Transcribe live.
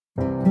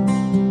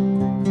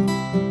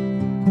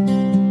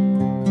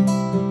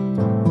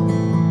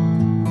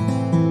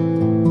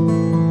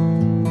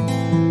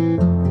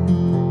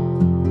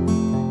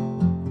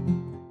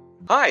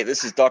Hi,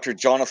 this is Dr.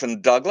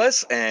 Jonathan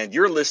Douglas, and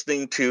you're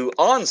listening to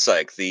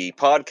OnPsych, the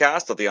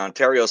podcast of the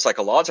Ontario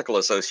Psychological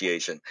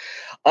Association.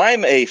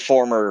 I'm a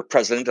former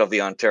president of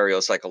the Ontario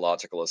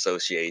Psychological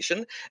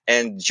Association,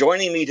 and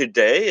joining me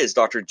today is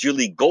Dr.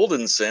 Julie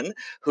Goldenson,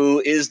 who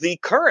is the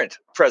current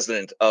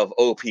president of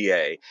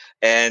OPA.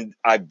 And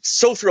I'm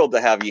so thrilled to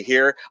have you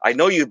here. I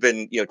know you've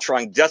been,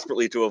 trying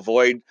desperately to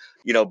avoid,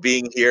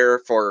 being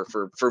here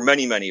for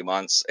many, many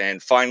months,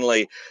 and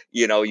finally,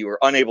 you were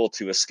unable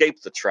to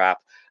escape the trap.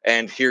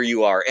 And here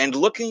you are, and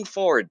looking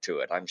forward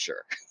to it, I'm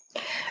sure.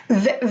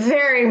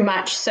 Very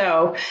much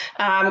so.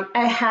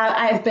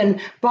 I've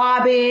been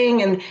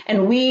bobbing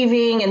and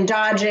weaving and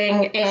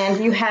dodging,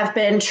 and you have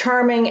been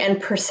charming and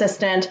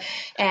persistent,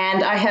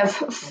 and I have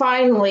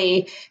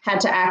finally had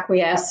to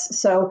acquiesce.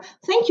 So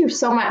thank you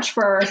so much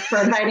for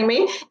inviting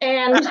me.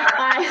 And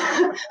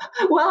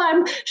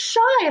I'm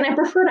shy and I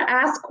prefer to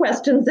ask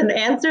questions and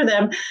answer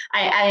them,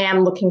 I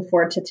am looking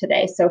forward to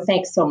today. So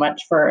thanks so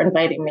much for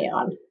inviting me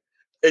on.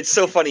 It's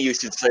so funny you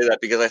should say that,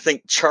 because I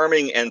think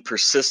charming and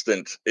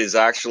persistent is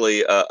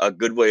actually a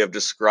good way of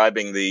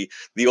describing the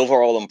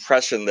overall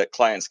impression that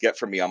clients get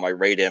from me on my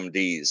Rate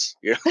MDs.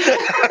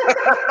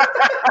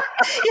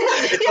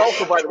 It's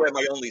also, by the way,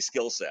 my only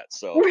skill set.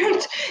 So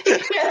right,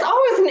 it's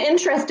always an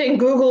interesting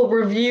Google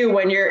review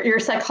when your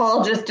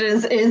psychologist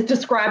is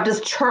described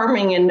as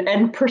charming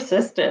and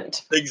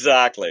persistent.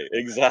 Exactly.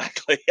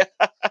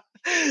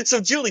 So,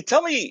 Julie,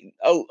 tell me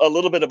a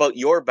little bit about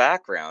your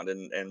background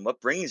and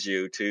what brings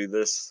you to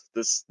this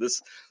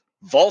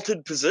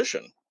vaulted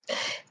position.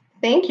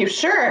 Thank you.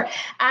 Sure.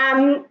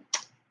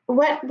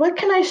 What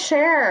can I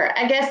share?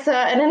 I guess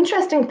an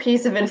interesting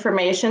piece of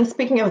information.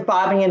 Speaking of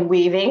bobbing and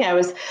weaving, I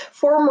was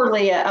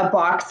formerly a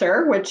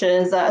boxer, which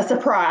is a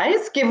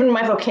surprise given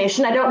my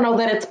vocation. I don't know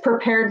that it's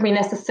prepared me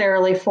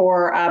necessarily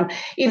for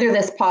either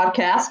this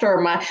podcast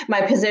or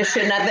my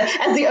position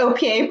as the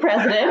OPA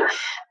president.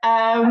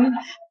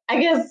 I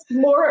guess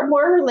more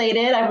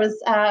related, I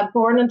was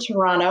born in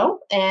Toronto,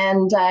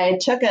 and I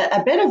took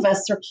a bit of a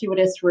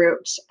circuitous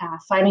route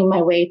finding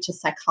my way to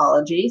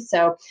psychology.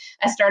 So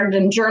I started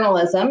in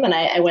journalism, and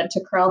I went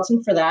to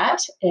Carleton for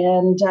that,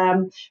 and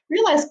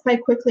realized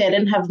quite quickly I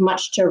didn't have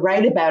much to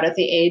write about at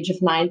the age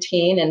of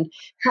 19, and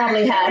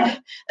probably had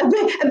a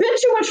bit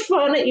too much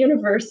fun at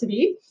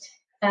university.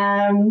 But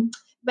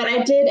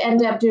I did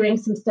end up doing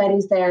some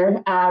studies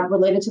there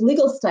related to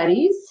legal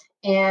studies,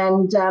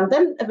 and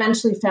then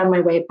eventually found my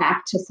way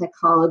back to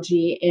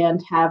psychology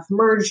and have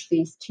merged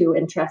these two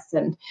interests.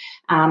 And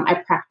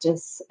I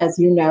practice, as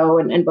you know,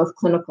 in both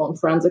clinical and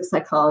forensic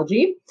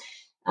psychology.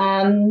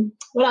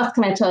 What else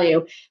can I tell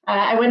you?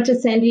 I went to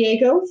San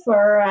Diego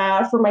for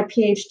my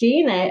PhD,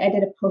 and I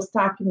did a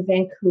postdoc in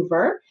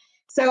Vancouver.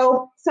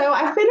 So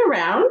I've been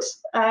around,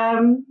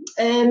 and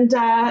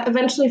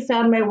eventually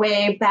found my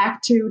way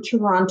back to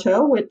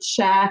Toronto, which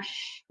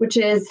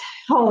is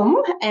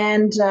home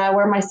and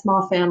where my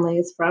small family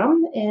is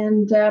from.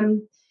 And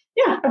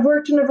I've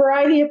worked in a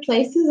variety of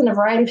places and a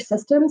variety of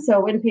systems.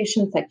 So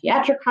inpatient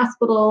psychiatric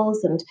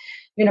hospitals and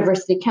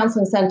university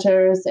counseling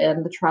centers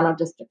and the Toronto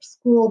District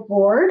School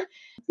Board.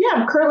 Yeah,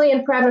 I'm currently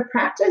in private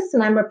practice,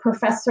 and I'm a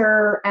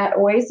professor at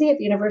OISE at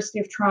the University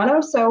of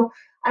Toronto. So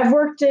I've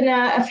worked in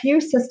a few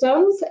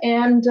systems,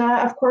 and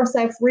of course,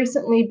 I've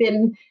recently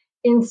been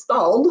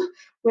installed,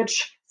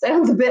 which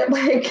sounds a bit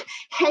like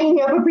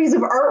hanging up a piece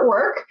of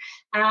artwork,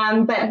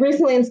 but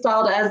recently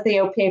installed as the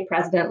OPA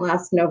president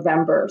last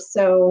November.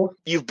 So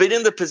you've been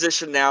in the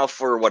position now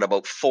for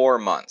about 4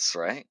 months,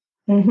 right?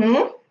 Mm-hmm.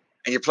 And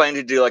you're planning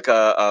to do like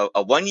a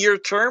 1-year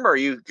term, or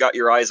you got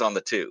your eyes on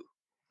the 2?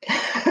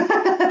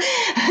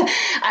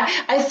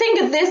 I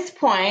think at this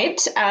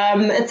point,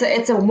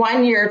 it's a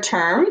 1-year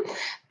term.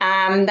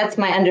 That's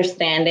my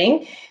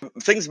understanding.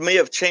 Things may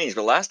have changed,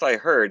 but last I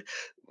heard,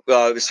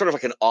 it was sort of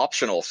like an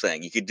optional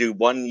thing. You could do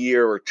 1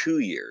 year or 2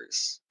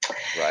 years,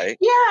 right?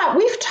 Yeah,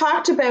 we've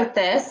talked about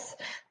this.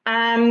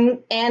 And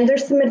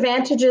there's some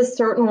advantages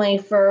certainly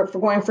for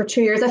going for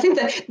 2 years. I think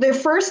that the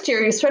first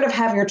year you sort of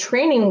have your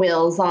training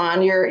wheels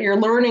on. You're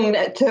learning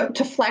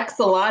to flex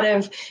a lot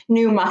of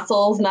new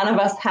muscles. None of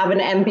us have an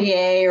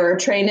MBA or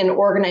trained in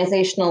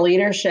organizational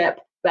leadership,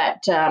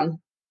 but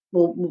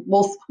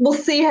we'll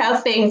see how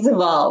things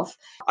evolve.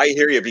 I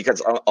hear you,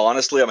 because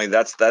honestly, I mean,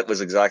 that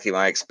was exactly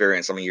my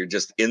experience. I mean, you're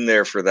just in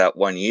there for that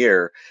 1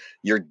 year.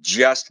 You're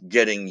just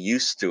getting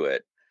used to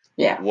it.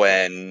 Yeah.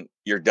 When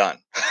you're done.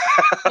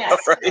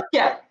 Yes. Right?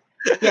 Yeah.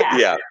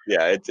 Yeah.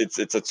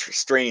 It's a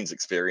strange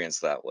experience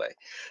that way.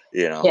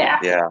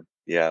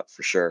 Yeah,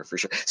 for sure.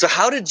 So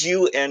how did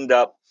you end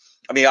up?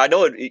 I mean, I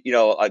know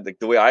it,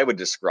 the way I would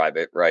describe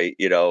it, right,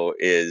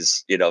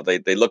 is,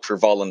 they look for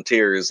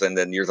volunteers, and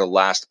then you're the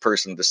last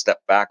person to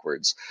step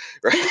backwards,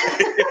 right?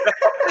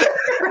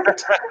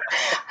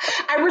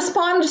 I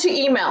respond to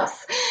emails.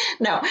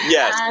 No.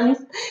 Yes.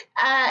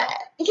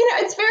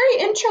 It's very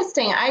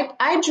interesting.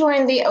 I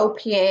joined the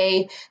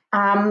OPA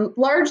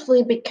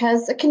largely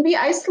because it can be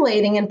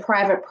isolating in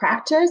private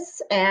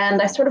practice.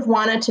 And I sort of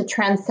wanted to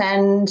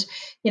transcend,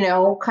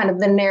 kind of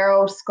the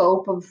narrow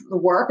scope of the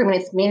work. I mean,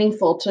 it's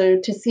meaningful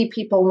to see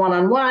people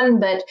one-on-one,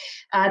 but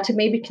to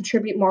maybe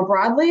contribute more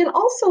broadly. And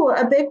also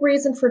a big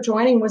reason for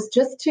joining was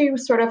just to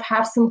sort of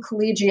have some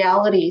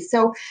collegiality.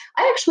 So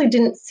I actually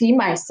didn't see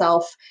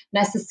myself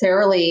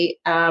necessarily,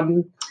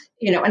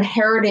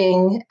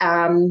 inheriting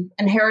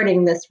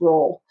this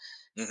role.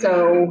 Mm-hmm.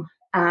 So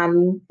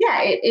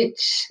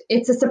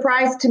it's a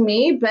surprise to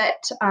me,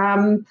 but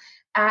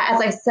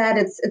as I said,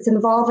 it's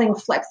involving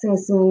flexing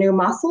some new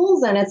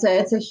muscles, and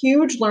it's a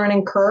huge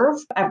learning curve.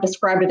 I've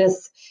described it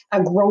as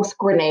a growth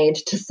grenade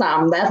to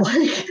some. That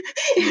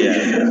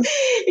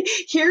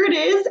here it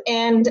is,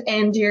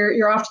 and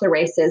you're off to the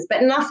races.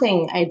 But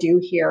nothing I do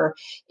here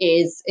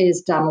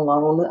is done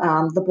alone.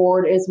 The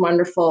board is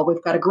wonderful.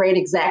 We've got a great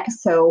exec,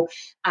 so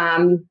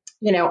I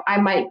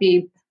might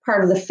be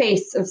part of the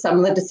face of some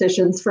of the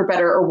decisions, for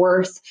better or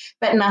worse,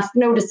 but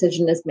no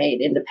decision is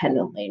made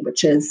independently,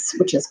 which is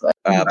good.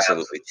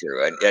 Absolutely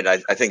true, and I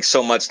think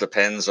so much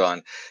depends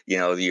on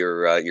your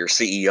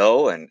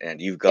CEO, and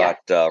you've got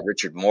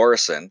Richard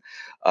Morrison,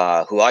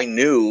 who I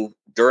knew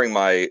during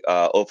my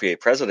OPA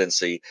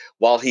presidency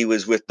while he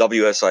was with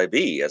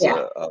WSIB as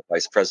a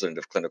vice president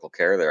of clinical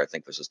care there, I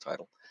think was his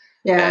title.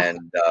 Yeah. And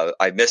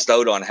I missed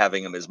out on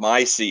having him as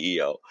my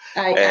CEO.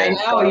 I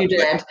know you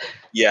did.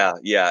 Yeah.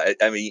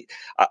 I mean,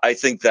 I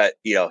think that,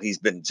 he's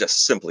been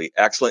just simply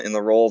excellent in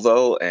the role,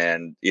 though.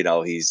 And,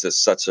 he's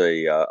just such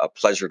a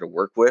pleasure to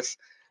work with.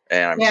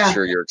 And I'm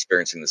sure you're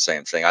experiencing the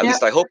same thing. At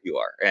least I hope you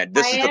are. And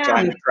this is the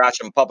time to trash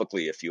him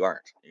publicly if you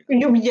aren't.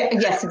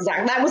 Yes,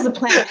 exactly. That was the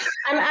plan.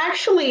 I'm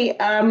actually,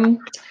 I'm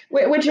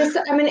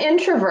an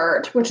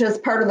introvert, which is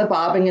part of the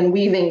bobbing and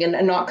weaving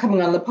and not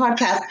coming on the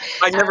podcast.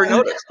 I never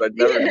noticed. I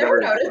never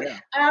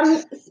noticed.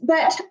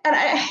 Yeah. And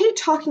I hate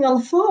talking on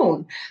the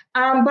phone.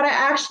 But I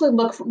actually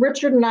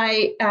Richard and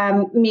I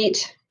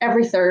meet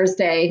every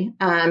Thursday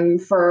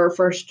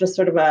for just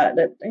sort of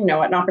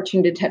an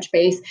opportunity to touch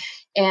base.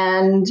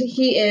 And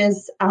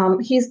he's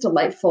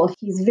delightful.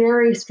 He's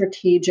very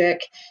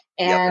strategic.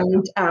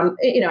 And,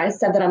 I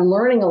said that I'm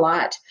learning a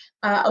lot.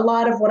 A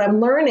lot of what I'm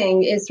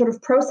learning is sort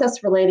of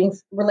process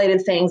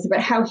related things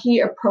about how he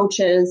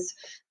approaches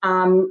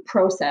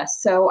process.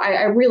 So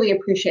I really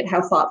appreciate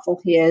how thoughtful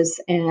he is,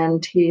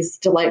 and he's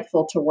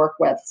delightful to work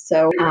with.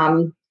 So,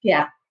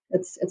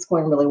 it's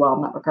going really well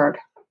in that regard.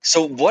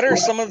 So what are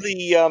some of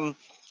the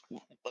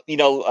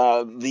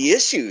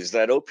issues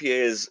that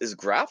OPA is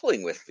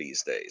grappling with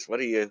these days? What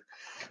are you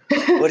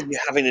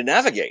having to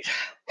navigate?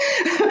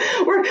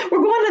 We're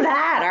going to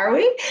that, are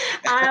we?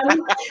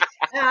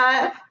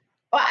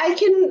 I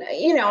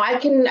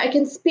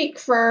can speak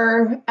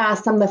for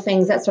some of the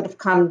things that sort of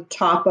come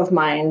top of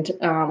mind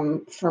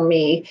for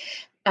me.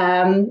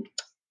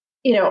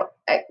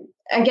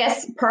 I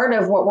guess part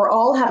of what we're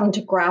all having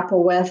to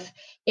grapple with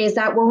is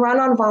that we're run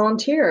on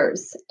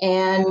volunteers.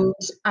 And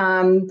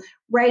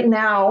right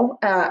now,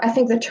 I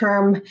think the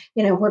term,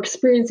 we're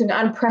experiencing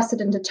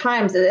unprecedented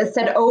times. It's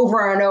said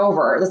over and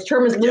over. This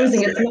term is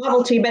losing its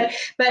novelty, but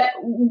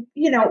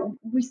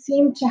we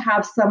seem to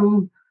have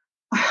some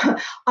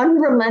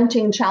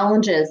unrelenting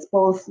challenges,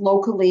 both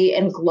locally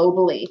and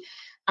globally.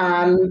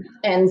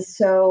 And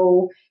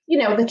so,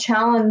 the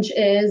challenge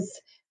is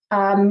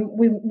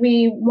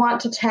we want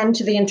to tend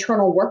to the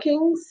internal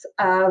workings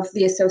of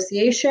the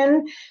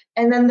association.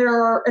 And then there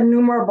are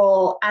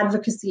innumerable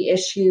advocacy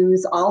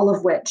issues, all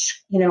of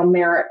which,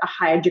 merit a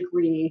high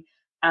degree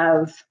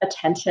of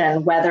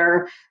attention,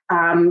 whether,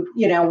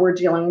 we're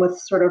dealing with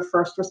sort of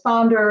first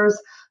responders,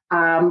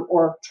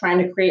 or trying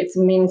to create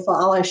some meaningful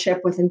allyship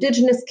with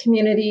Indigenous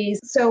communities.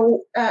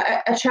 So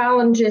a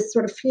challenge is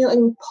sort of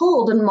feeling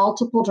pulled in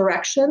multiple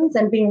directions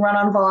and being run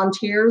on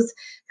volunteers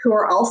who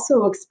are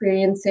also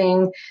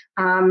experiencing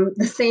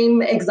the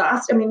same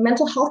exhaustion. I mean,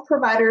 mental health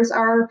providers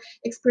are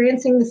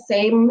experiencing the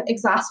same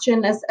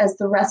exhaustion as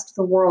the rest of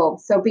the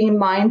world. So being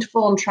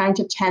mindful and trying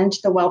to tend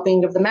to the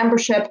well-being of the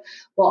membership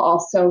while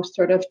also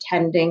sort of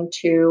tending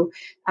to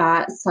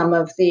some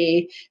of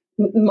the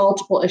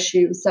multiple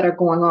issues that are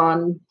going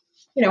on,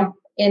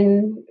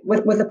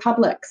 with the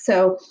public.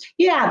 So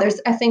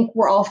I think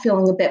we're all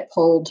feeling a bit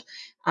pulled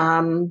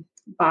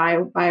by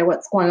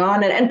what's going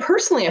on and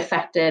personally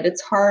affected.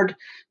 It's hard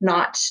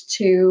not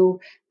to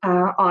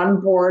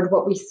onboard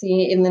what we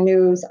see in the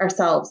news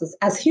ourselves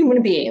as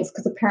human beings,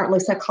 because apparently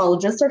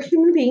psychologists are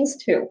human beings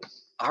too.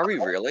 Are we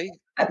really?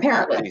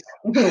 Apparently.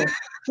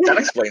 That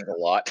explains a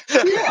lot.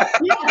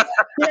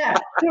 Yeah,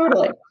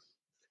 totally.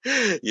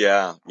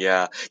 Yeah.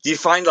 Do you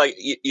find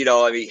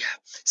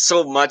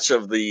so much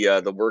of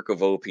the work of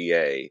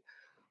OPA,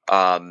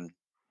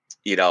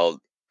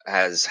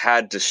 has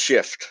had to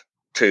shift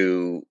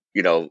to,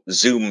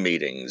 Zoom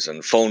meetings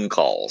and phone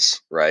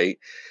calls, right?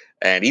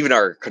 And even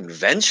our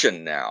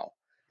convention now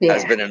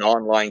has been an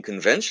online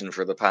convention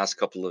for the past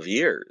couple of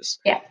years.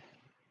 Yeah.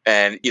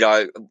 And,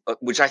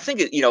 which I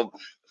think,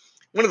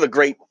 one of the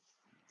great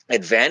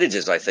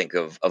advantages, I think,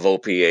 of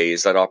OPA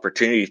is that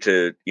opportunity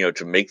to,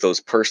 to make those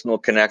personal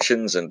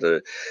connections and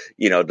to,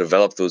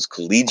 develop those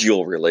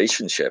collegial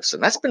relationships.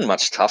 And that's been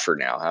much tougher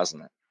now,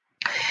 hasn't it?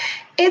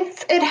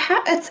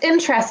 It's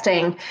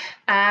interesting.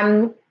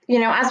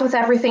 As with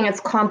everything, it's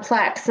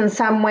complex. In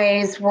some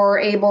ways, we're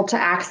able to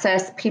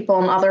access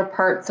people in other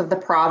parts of the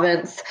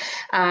province.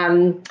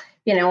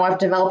 I've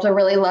developed a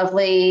really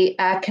lovely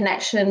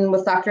connection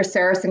with Dr.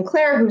 Sarah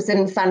Sinclair, who's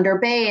in Thunder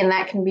Bay, and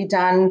that can be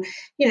done,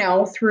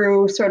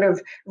 through sort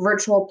of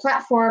virtual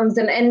platforms.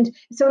 And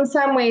so in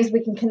some ways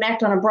we can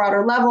connect on a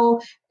broader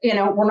level.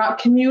 We're not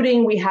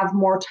commuting, we have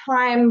more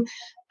time.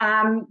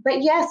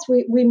 But yes,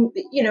 we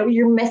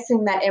you're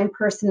missing that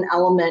in-person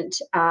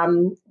element.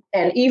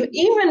 And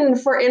even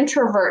for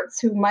introverts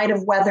who might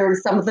have weathered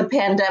some of the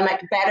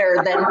pandemic better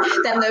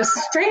than those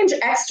strange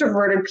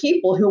extroverted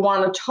people who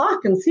want to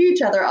talk and see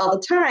each other all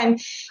the time,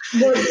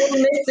 we're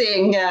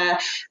missing a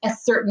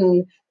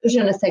certain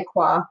je ne sais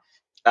quoi.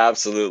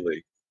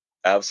 Absolutely.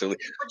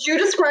 Absolutely. Would you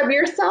describe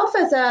yourself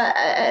as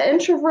an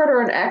introvert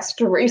or an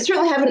extrovert? You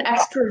certainly have an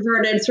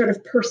extroverted sort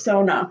of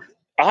persona.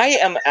 I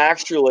am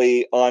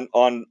actually on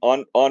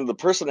the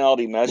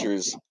personality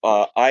measures.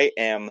 I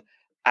am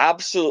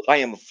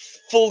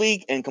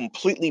fully and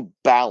completely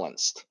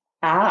balanced.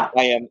 I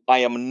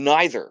am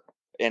neither,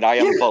 and I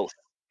am both.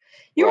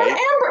 You're right?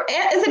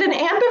 Is it an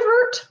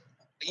ambivert?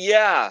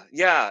 Yeah,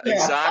 exactly.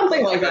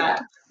 Something like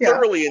that. I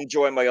thoroughly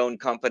enjoy my own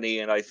company,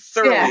 and I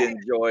thoroughly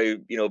enjoy,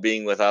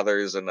 being with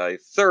others, and I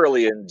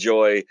thoroughly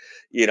enjoy,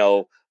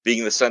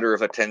 being the center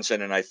of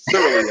attention, and I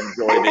thoroughly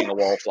enjoy being a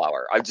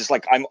wallflower.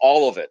 I'm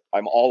all of it.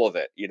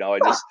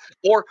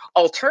 Or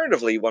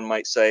alternatively, one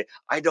might say,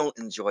 I don't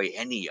enjoy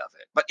any of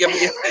it. But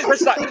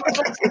let's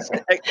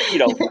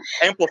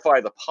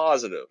amplify the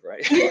positive,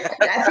 right?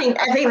 I think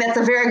that's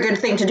a very good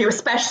thing to do,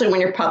 especially when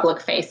you're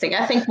public facing.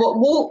 I think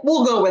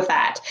we'll go with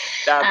that.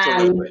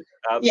 Absolutely.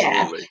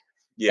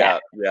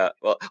 Yeah.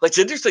 Well, it's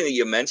interesting that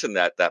you mentioned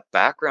that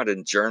background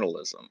in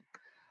journalism,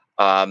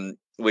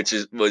 which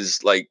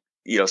was like,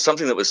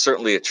 something that was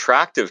certainly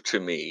attractive to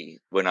me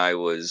when I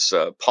was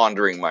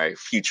pondering my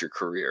future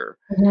career.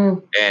 Mm-hmm.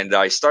 And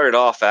I started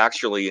off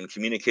actually in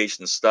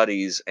communication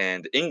studies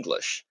and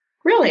English.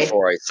 Really?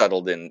 Before I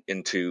settled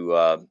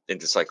into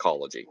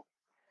psychology.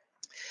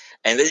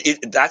 And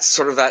that's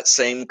sort of that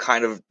same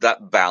kind of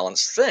that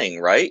balanced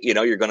thing, right?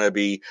 You're going to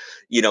be,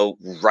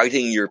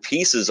 writing your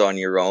pieces on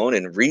your own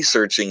and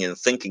researching and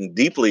thinking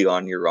deeply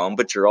on your own,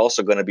 but you're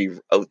also going to be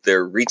out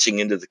there reaching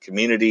into the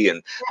community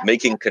and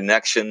making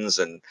connections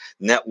and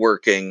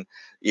networking,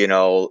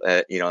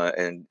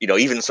 and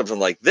even something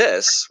like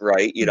this,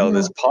 right? Mm-hmm.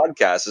 This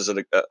podcast is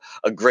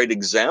a great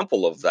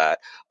example of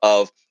that.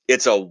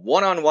 It's a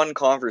one-on-one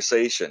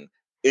conversation,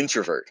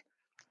 introvert,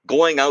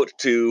 going out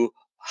to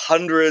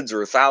hundreds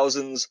or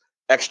thousands,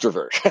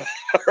 extrovert.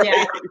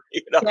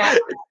 Right?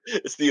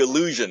 It's the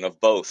illusion of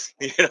both.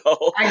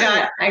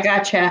 I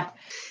gotcha.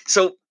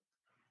 So,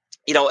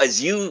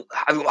 as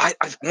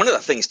one of the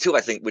things too,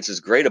 I think, which is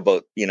great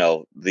about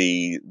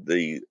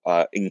the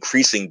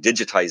increasing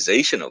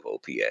digitization of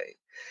OPA.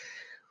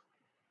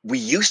 We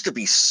used to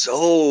be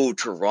so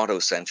Toronto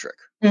centric,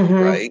 mm-hmm,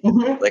 right?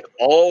 Mm-hmm. Like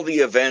all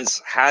the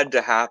events had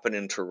to happen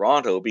in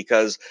Toronto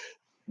because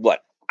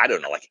I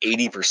don't know, like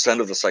 80%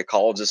 of the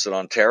psychologists in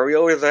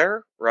Ontario are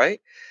there, right?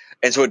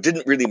 And so it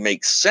didn't really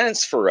make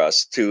sense for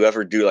us to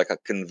ever do like a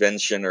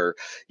convention or,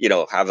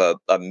 have a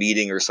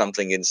meeting or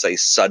something in, say,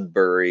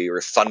 Sudbury or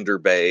Thunder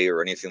Bay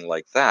or anything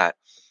like that.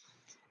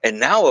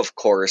 And now, of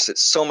course,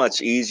 it's so much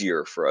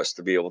easier for us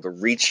to be able to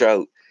reach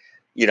out,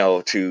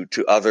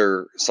 to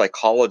other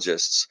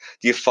psychologists.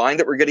 Do you find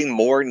that we're getting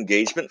more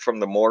engagement from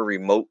the more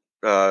remote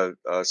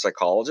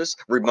psychologists?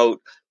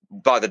 Remote,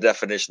 by the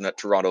definition that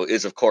Toronto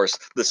is, of course,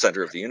 the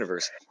center of the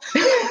universe.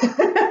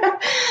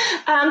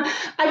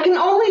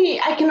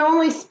 I can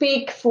only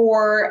speak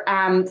for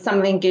some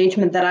of the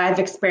engagement that I've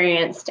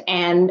experienced,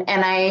 and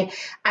I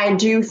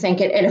do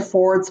think it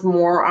affords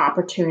more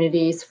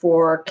opportunities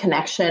for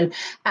connection.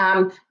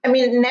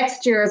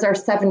 Next year is our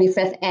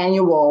 75th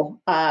annual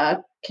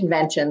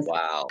conventions.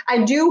 Wow.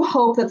 I do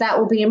hope that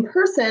will be in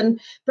person,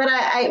 but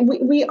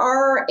we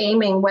are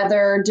aiming,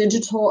 whether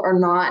digital or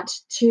not,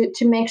 to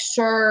make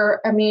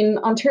sure,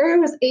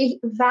 Ontario is a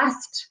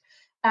vast,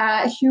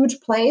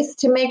 huge place,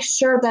 to make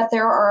sure that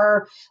there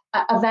are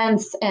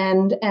events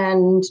and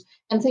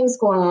things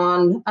going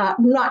on,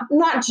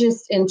 not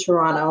just in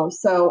Toronto.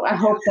 So I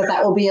hope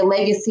that will be a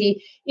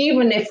legacy,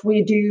 even if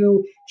we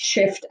do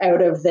shift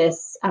out of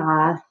this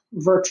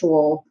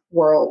virtual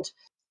world.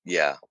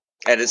 Yeah.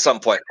 And at some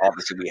point,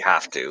 obviously, we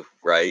have to,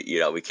 right?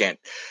 We can't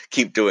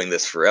keep doing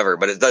this forever.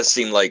 But it does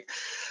seem like,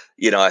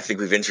 I think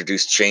we've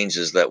introduced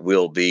changes that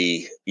will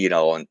be,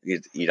 some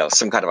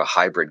kind of a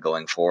hybrid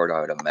going forward,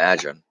 I would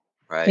imagine,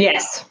 right?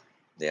 Yes.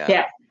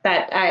 Yeah.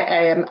 That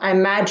I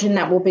imagine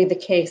that will be the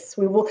case.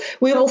 We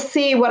will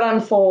see what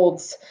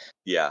unfolds.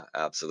 Yeah,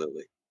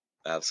 absolutely.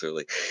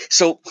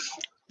 So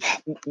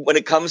when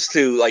it comes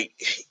to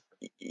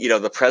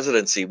the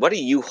presidency, what are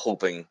you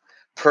hoping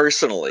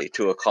personally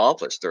to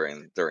accomplish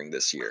during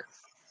this year?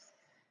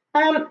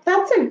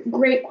 That's a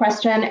great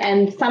question,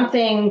 and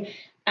something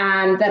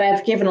that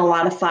I've given a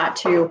lot of thought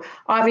to.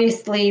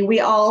 Obviously, we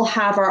all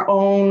have our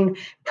own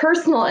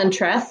personal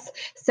interests.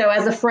 So,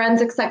 as a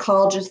forensic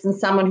psychologist and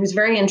someone who's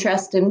very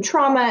interested in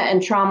trauma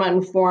and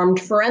trauma-informed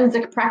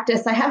forensic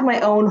practice, I have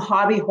my own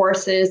hobby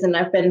horses, and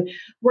I've been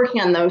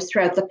working on those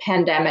throughout the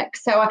pandemic.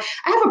 So, I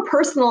have a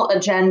personal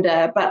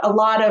agenda, but a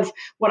lot of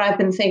what I've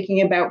been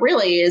thinking about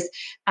really is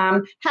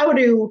how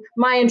do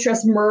my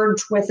interests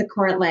merge with the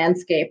current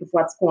landscape of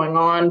what's going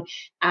on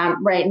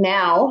right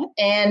now.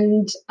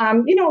 And, a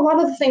lot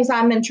of the things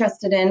I'm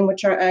interested in,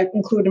 which are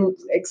include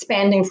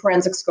expanding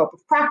forensic scope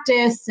of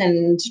practice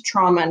and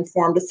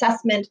trauma-informed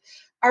assessment,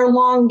 are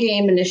long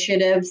game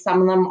initiatives.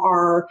 Some of them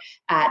are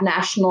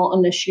national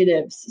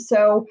initiatives.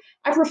 So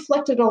I've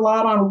reflected a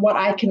lot on what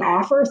I can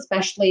offer,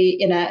 especially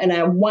in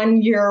a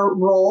one-year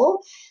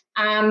role.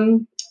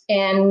 And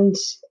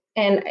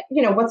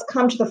what's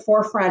come to the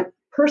forefront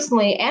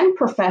personally and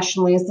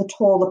professionally is the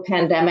toll the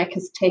pandemic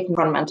has taken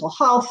on mental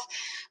health.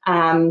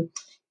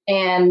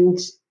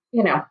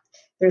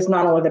 There's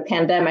not only the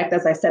pandemic,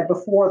 as I said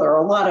before, there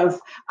are a lot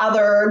of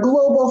other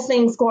global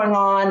things going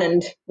on,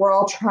 and we're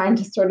all trying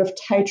to sort of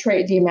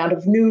titrate the amount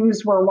of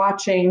news we're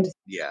watching.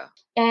 Yeah.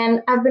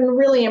 And I've been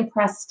really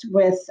impressed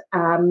with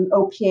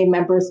OPA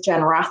members'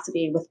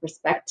 generosity with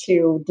respect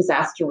to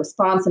disaster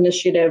response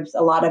initiatives.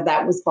 A lot of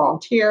that was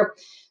volunteer.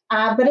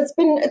 But it's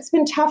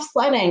been tough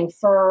sledding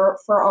for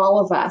all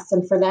of us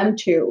and for them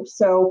too.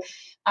 So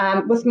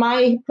with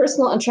my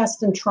personal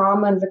interest in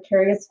trauma and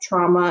vicarious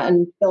trauma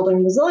and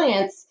building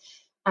resilience,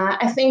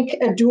 I think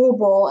a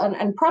doable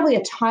and probably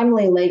a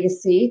timely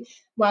legacy,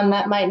 one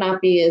that might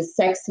not be as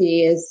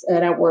sexy as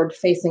an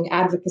outward-facing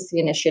advocacy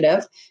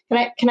initiative.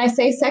 Can I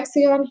say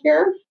sexy on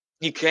here?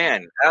 You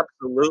can,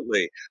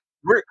 absolutely.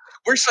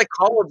 We're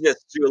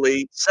psychologists,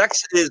 Julie.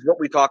 Sex is what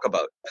we talk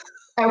about.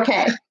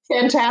 Okay,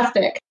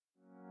 fantastic.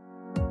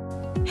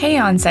 Hey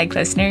On-Psych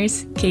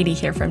listeners, Katie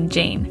here from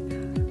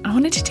Jane. I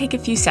wanted to take a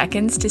few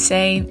seconds to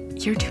say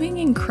you're doing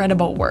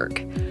incredible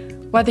work.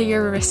 Whether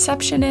you're a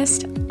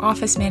receptionist,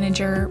 office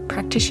manager,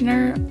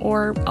 practitioner,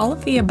 or all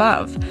of the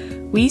above,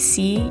 we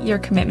see your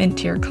commitment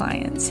to your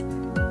clients.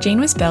 Jane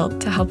was built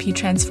to help you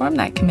transform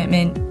that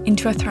commitment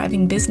into a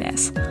thriving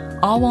business,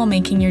 all while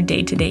making your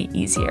day-to-day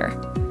easier.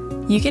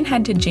 You can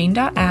head to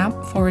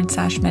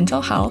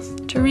jane.app/mental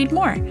health to read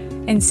more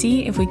and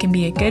see if we can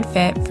be a good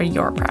fit for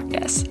your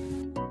practice.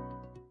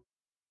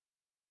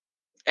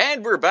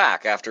 And we're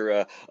back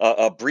after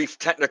a brief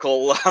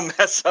technical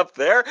mess up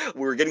there.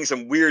 We were getting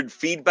some weird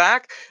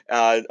feedback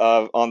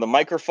on the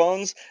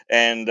microphones.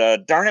 And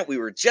darn it, we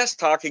were just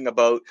talking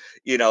about,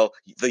 the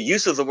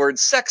use of the word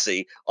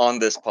sexy on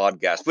this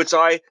podcast, which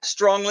I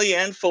strongly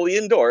and fully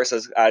endorse.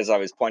 As I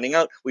was pointing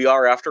out, we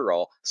are, after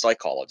all,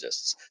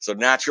 psychologists. So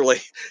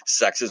naturally,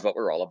 sex is what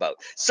we're all about.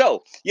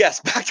 So,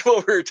 yes, back to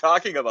what we were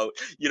talking about,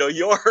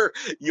 your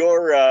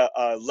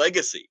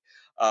legacy.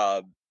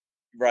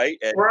 Right.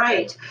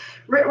 Right.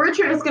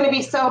 Richard is going to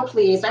be so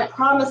pleased. I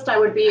promised I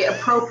would be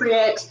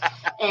appropriate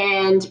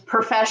and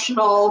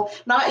professional,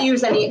 not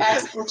use any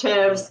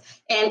expletives.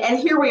 And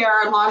here we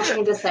are launching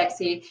into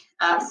sexy.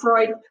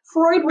 Freud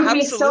would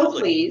be so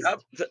pleased.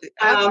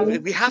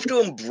 We have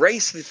to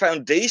embrace the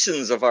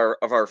foundations of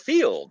our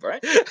field,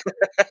 right?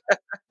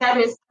 That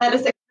is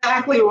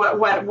exactly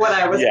what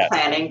I was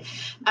planning.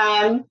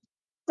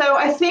 So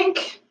I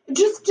think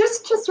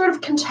just to sort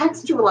of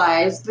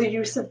contextualize the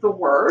use of the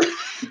word,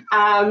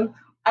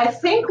 I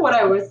think what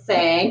I was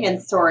saying, and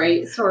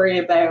sorry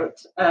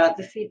about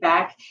the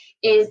feedback,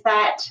 is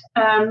that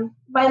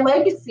my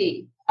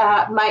legacy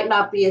might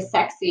not be as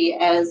sexy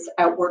as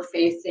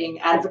outward-facing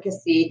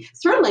advocacy,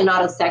 certainly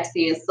not as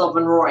sexy as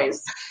Sylvan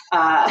Roy's.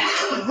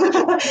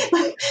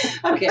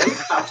 Okay,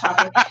 stop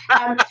talking.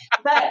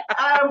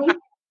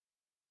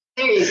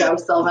 There you go,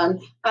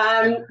 Sylvan.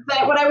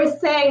 But what I was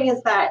saying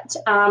is that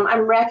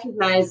I'm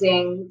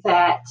recognizing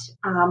that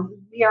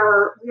we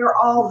are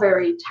all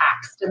very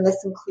taxed, and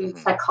this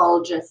includes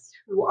psychologists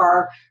who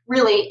are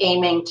really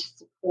aiming to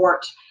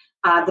support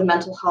the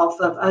mental health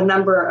of a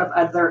number of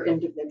other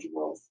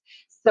individuals.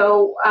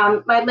 So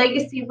my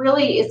legacy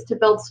really is to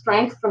build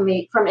strength from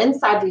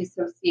inside the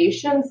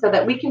association so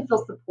that we can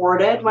feel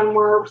supported when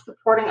we're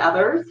supporting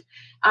others,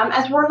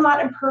 as we're not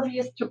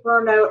impervious to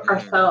burnout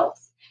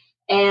ourselves.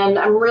 And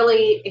I'm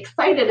really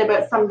excited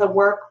about some of the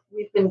work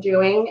we've been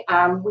doing.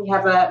 We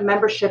have a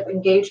membership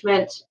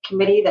engagement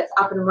committee that's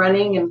up and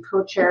running and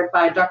co-chaired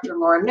by Dr.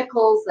 Laura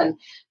Nichols and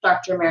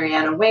Dr.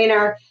 Mariana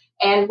Weiner.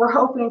 And we're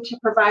hoping to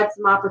provide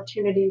some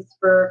opportunities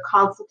for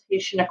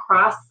consultation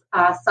across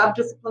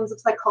subdisciplines of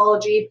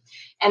psychology,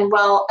 and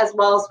as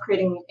well as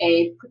creating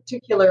a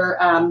particular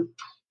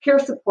peer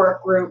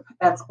support group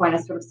that's going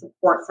to sort of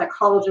support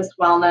psychologist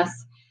wellness.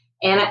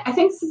 And I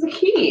think this is a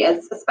key,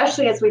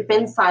 especially as we've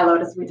been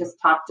siloed, as we just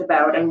talked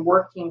about, and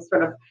working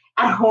sort of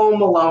at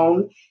home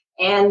alone.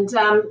 And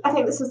I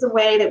think this is a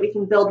way that we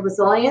can build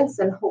resilience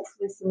and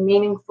hopefully some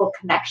meaningful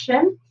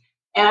connection.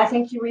 And I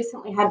think you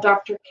recently had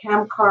Dr.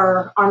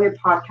 Kamkar on your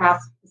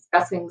podcast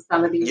discussing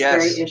some of these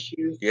very Yes.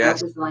 issues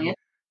Yes. of resilience.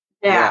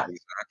 Yeah, Yeah.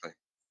 exactly.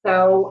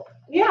 So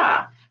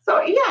yeah. So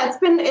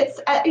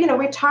yeah,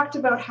 we talked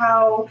about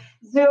how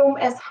Zoom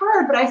is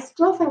hard, but I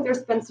still think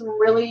there's been some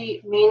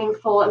really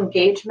meaningful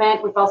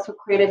engagement. We've also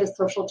created a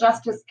social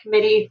justice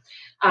committee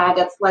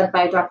that's led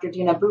by Dr.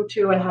 Dina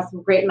Butu and has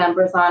some great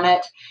members on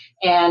it.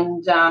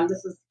 And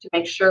this is to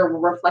make sure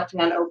we're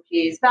reflecting on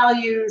OPA's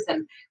values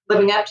and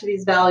living up to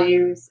these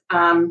values.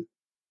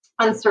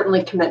 And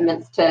certainly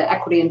commitments to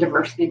equity and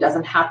diversity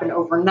doesn't happen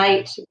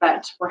overnight,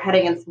 but we're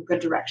heading in some good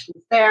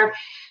directions there.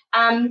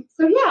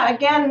 So yeah,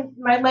 again,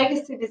 my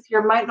legacy this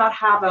year might not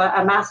have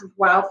a massive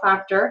wow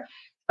factor,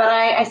 but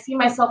I see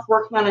myself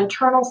working on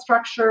internal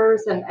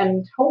structures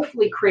and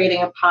hopefully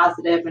creating a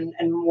positive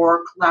and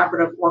more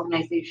collaborative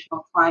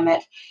organizational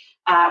climate,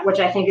 which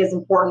I think is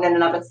important in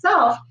and of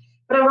itself,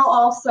 but it will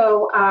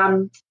also,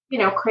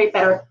 create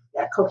better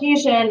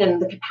cohesion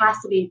and the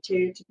capacity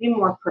to be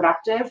more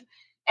productive.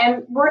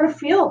 And we're in a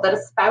field that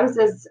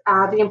espouses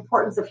the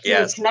importance of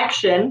human Yes.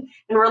 connection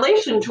in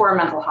relation to our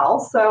mental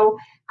health. So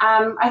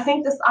I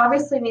think this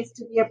obviously needs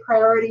to be a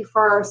priority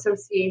for our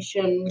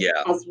association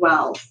Yeah. as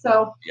well.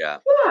 So Yeah.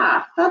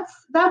 yeah,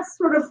 that's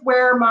sort of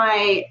where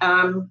my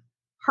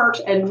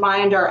heart and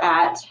mind are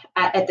at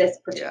this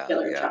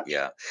particular juncture.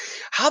 Yeah.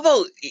 How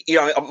about,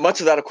 much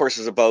of that, of course,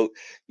 is about,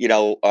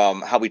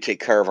 how we take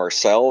care of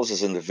ourselves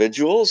as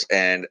individuals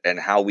and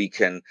how we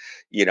can,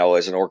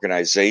 as an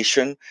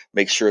organization,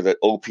 make sure that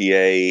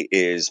OPA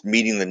is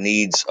meeting the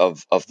needs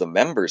of the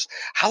members.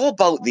 How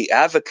about the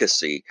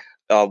advocacy?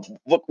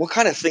 What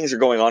kind of things are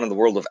going on in the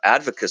world of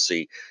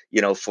advocacy,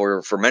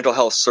 for mental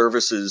health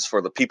services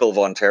for the people of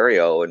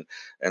Ontario and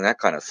that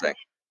kind of thing?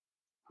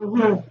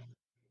 Mm-hmm.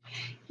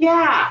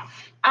 Yeah,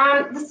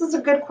 this is a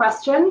good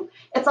question.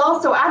 It's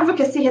also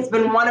advocacy has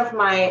been one of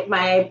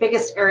my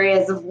biggest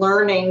areas of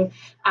learning,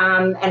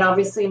 and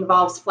obviously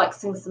involves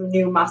flexing some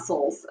new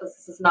muscles.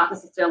 This is not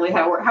necessarily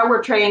how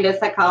we're trained as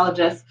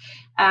psychologists,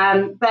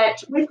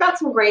 but we've got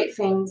some great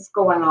things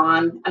going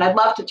on, and I'd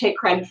love to take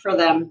credit for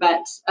them.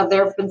 But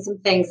there have been some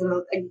things in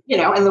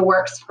the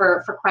works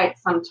for quite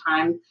some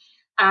time,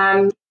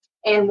 and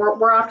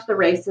we're off to the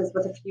races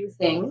with a few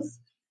things.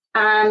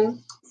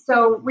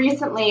 So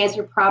recently, as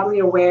you're probably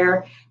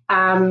aware,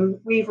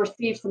 we've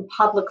received some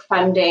public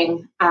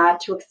funding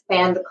to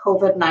expand the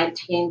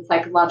COVID-19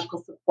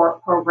 psychological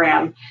support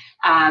program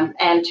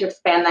and to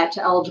expand that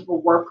to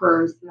eligible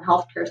workers in the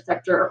healthcare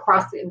sector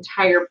across the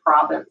entire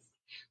province.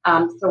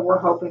 So we're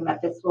hoping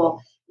that this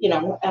will,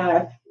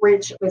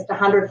 reach at least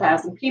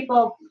 100,000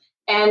 people.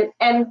 And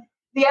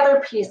the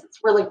other piece that's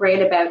really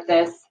great about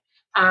this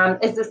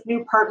is this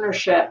new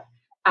partnership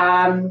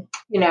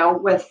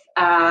with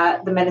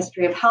the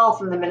Ministry of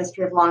Health and the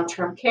Ministry of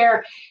Long-Term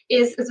Care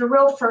is a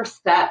real first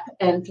step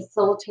in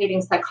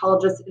facilitating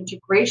psychologist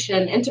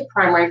integration into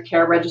primary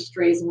care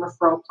registries and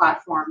referral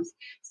platforms.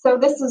 So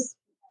this is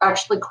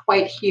actually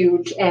quite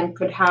huge and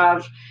could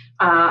have,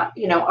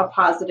 a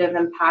positive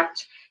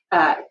impact,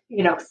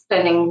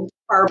 extending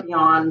far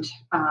beyond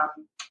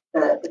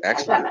the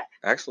pandemic.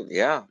 Excellent.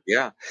 Yeah.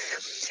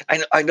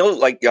 I know,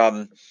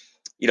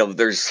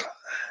 there's,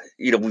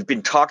 we've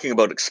been talking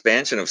about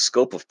expansion of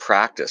scope of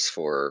practice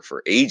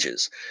for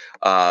ages,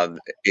 and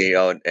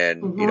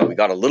Mm-hmm. we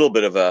got a little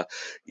bit of a,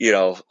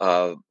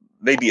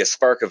 maybe a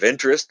spark of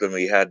interest when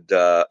we had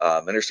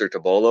Minister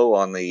Tabolo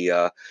on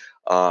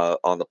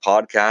the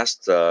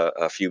podcast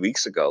a few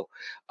weeks ago.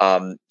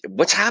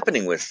 What's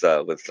happening with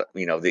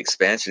the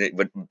expansion?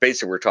 But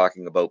basically, we're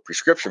talking about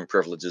prescription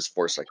privileges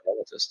for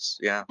psychologists.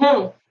 Yeah.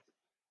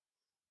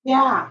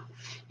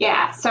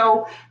 Yeah.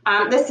 So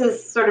this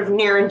is sort of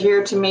near and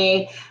dear to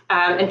me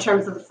in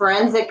terms of the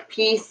forensic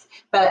piece,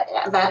 but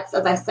that's,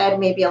 as I said,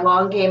 maybe a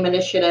long game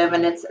initiative,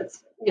 and it's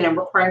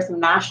requiring some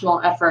national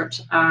effort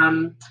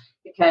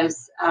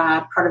because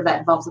part of that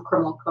involves the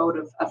Criminal Code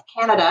of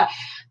Canada.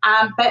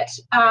 But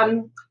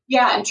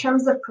in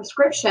terms of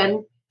prescription,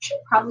 we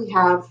should probably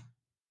have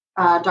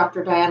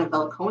Dr. Diana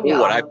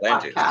Belliconia on the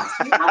podcast.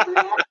 Do you have her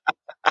yet?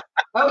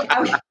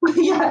 Okay.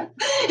 Yeah.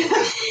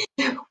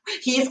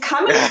 He's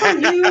coming for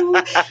you.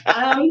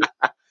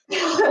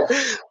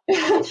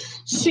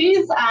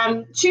 She's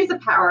a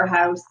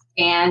powerhouse,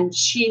 and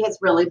she has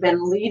really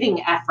been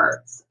leading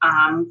efforts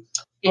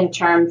in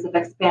terms of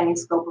expanding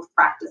scope of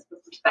practice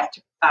with respect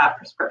to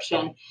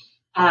prescription.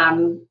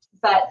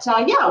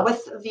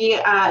 With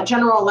the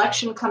general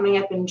election coming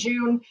up in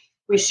June,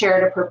 we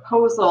shared a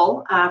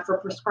proposal for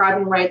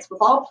prescribing rights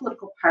with all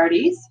political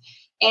parties.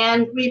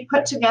 And we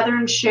put together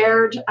and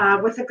shared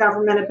with the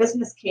government a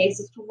business case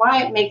as to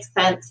why it makes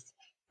sense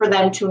for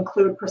them to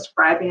include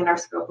prescribing in our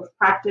scope of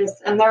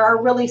practice. And there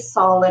are really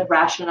solid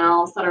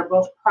rationales that are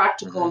both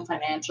practical and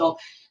financial.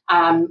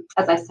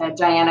 As I said,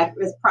 Diana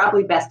is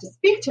probably best to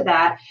speak to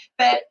that.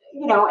 But,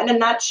 in a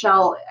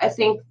nutshell, I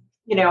think,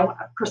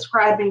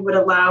 prescribing would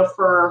allow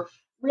for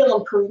real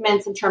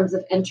improvements in terms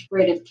of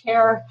integrated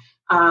care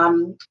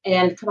and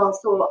could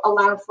also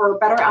allow for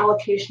better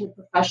allocation of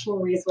professional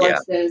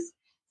resources.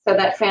 So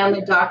that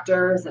family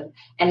doctors and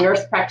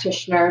nurse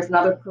practitioners and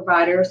other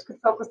providers could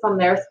focus on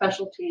their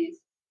specialties.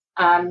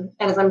 And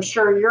as I'm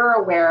sure you're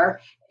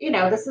aware,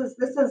 this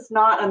is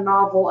not a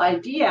novel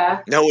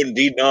idea. No,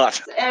 indeed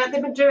not. And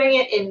they've been doing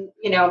it in,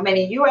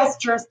 many U.S.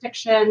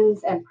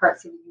 jurisdictions and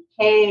parts of the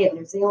UK and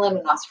New Zealand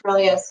and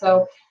Australia.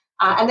 So,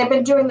 and they've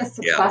been doing this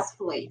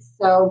successfully. Yeah.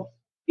 So,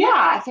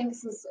 yeah, I think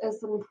this is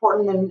an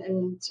important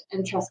and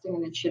interesting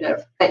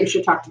initiative that you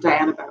should talk to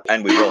Diane about.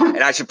 And we will.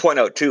 And I should point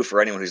out, too,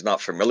 for anyone who's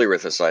not familiar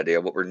with this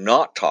idea, what we're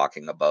not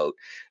talking about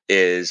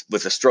is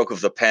with a stroke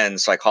of the pen,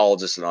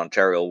 psychologists in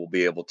Ontario will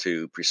be able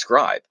to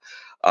prescribe.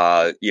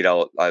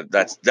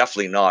 That's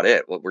definitely not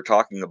it. What we're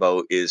talking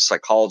about is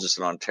psychologists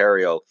in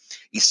Ontario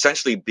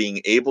essentially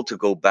being able to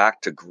go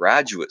back to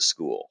graduate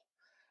school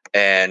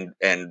and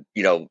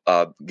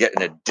get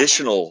an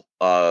additional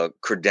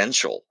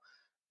credential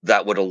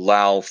that would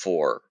allow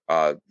for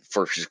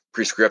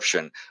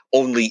prescription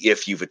only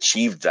if you've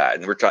achieved that.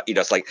 And we're talking,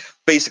 it's like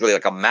basically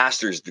like a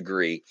master's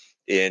degree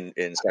in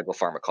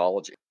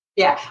psychopharmacology.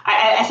 Yeah,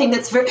 I think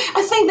that's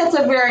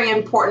a very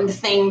important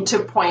thing to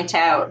point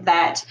out,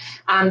 that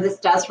this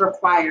does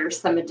require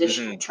some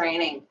additional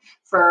training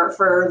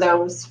for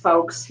those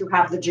folks who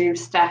have the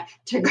juice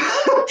to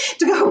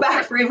go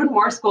back for even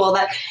more school.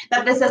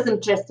 That this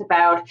isn't just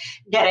about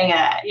getting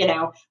a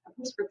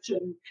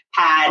prescription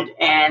pad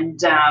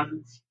and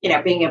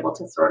being able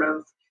to sort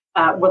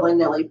of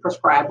willy-nilly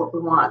prescribe what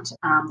we want.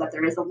 That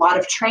there is a lot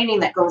of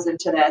training that goes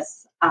into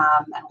this and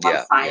a lot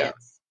of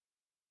science.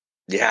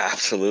 Yeah,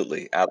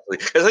 absolutely. I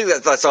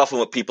think that's often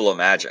what people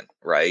imagine,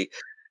 right?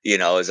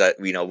 Is that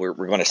we're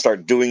going to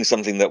start doing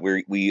something that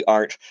we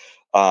aren't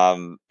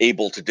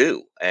able to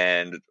do,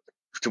 and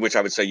to which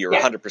I would say you're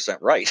 100%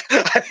 right.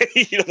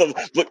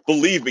 But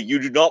believe me, you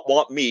do not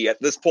want me at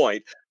this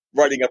point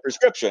writing a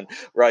prescription,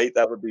 right?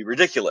 That would be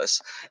ridiculous,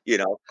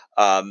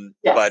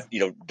 But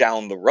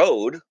down the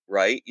road,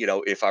 right?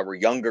 If I were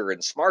younger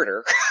and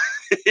smarter.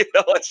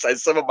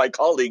 As some of my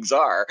colleagues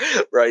are,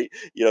 right?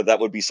 That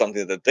would be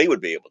something that they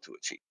would be able to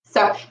achieve.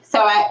 So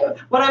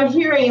what I'm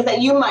hearing is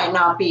that you might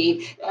not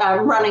be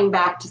running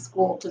back to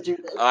school to do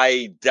this.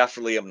 I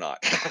definitely am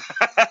not.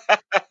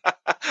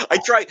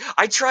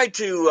 I tried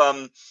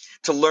to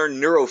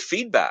learn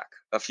neurofeedback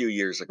a few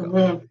years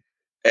ago,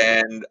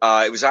 and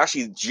it was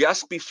actually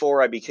just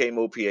before I became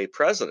OPA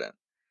president.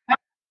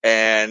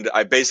 And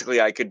I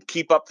could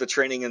keep up the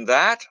training in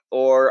that,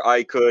 or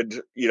I could,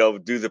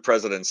 do the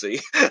presidency.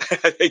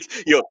 I think,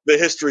 the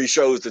history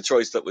shows the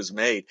choice that was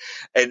made.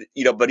 And,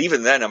 but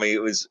even then,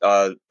 it was,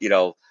 that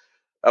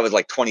was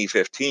like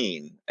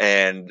 2015.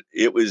 And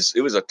it was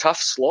a tough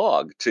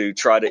slog to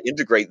try to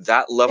integrate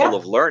that level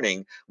of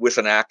learning with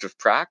an active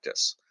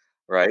practice,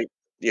 right?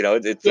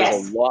 There's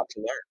a lot to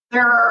learn.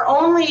 There are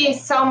only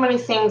so many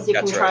things you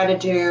can try to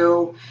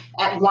do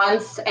at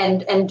once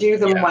and do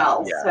them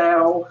well. Yeah.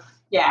 So...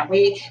 yeah,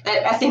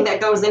 I think that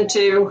goes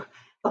into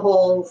the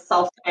whole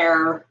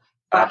self-care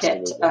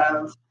bucket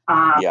of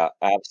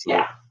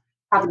absolutely.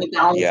 Having a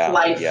balanced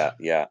life.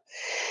 Yeah.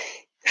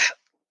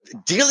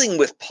 Dealing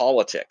with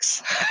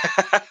politics,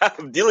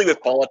 dealing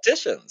with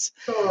politicians,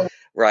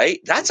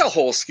 right? That's a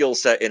whole skill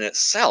set in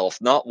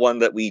itself, not one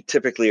that we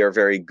typically are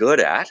very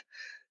good at.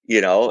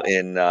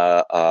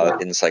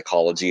 In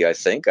psychology, I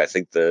think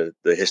the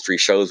history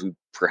shows we've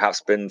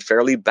perhaps been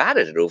fairly bad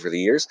at it over the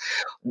years.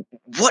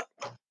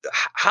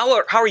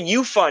 How are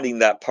you finding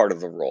that part of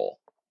the role?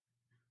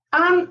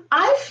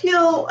 I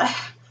feel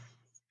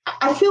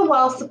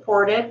well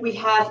supported. We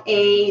have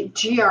a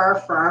GR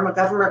firm, a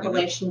government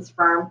relations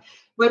firm,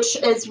 which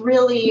is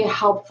really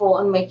helpful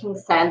in making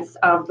sense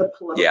of the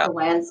political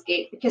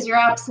landscape, because you're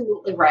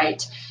absolutely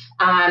right.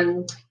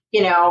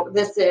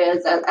 This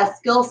is a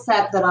skill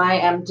set that I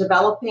am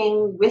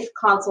developing with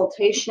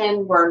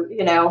consultation where,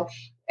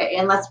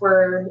 unless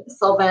we're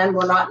Sylvan,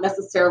 we're not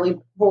necessarily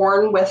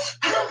born with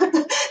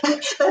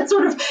that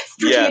sort of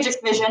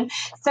strategic vision.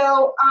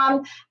 So,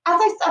 as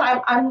I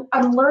said,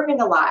 I'm learning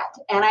a lot,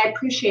 and I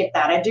appreciate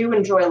that. I do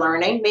enjoy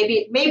learning.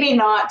 Maybe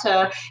not,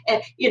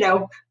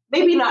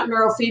 maybe not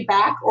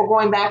neurofeedback or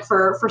going back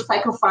for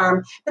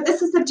psychopharm, but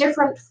this is a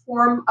different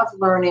form of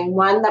learning,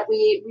 one that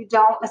we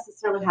don't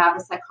necessarily have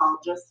as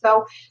psychologists.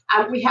 So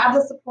we have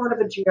the support of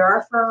a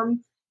GR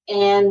firm,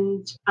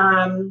 and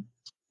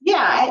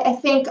I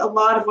think a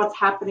lot of what's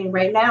happening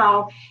right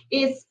now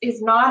is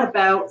not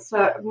about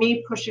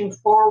me pushing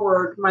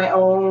forward my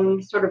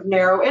own sort of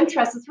narrow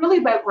interests. It's really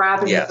about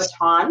grabbing the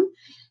baton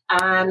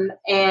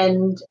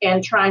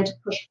and trying to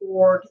push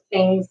forward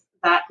things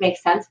that make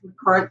sense in the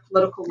current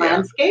political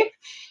landscape.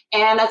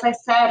 And as I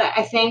said,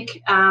 I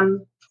think,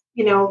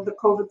 the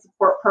COVID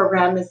support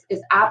program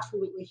is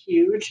absolutely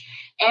huge.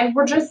 And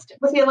we're just,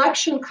 with the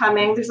election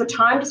coming, there's a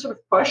time to sort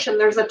of push, and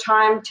there's a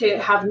time to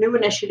have new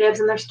initiatives,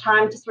 and there's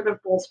time to sort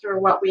of bolster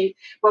what we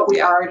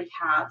already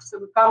have. So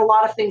we've got a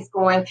lot of things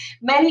going,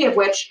 many of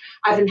which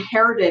I've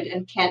inherited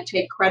and can't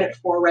take credit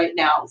for right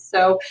now.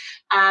 So,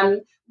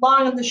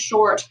 long and the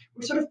short,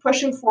 we're sort of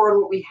pushing forward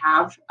what we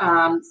have.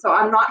 So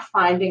I'm not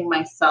finding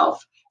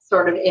myself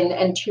sort of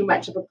in too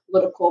much of a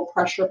political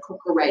pressure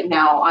cooker right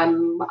now.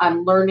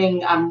 I'm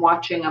learning, I'm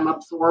watching, I'm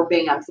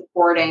absorbing, I'm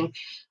supporting,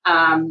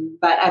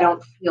 but I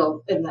don't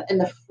feel in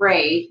the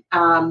fray.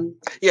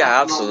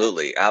 Yeah,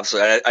 absolutely,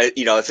 absolutely.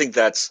 I think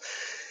that's,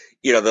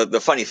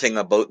 the funny thing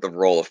about the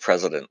role of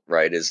president,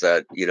 right, is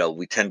that,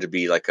 we tend to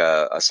be like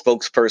a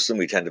spokesperson.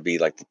 We tend to be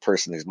like the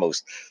person who's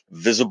most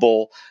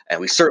visible.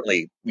 And we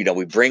certainly,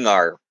 we bring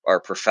our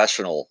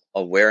professional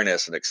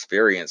awareness and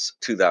experience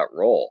to that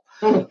role.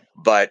 Mhm.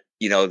 But,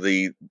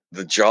 the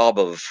job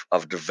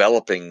of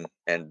developing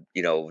and,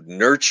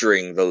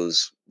 nurturing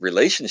those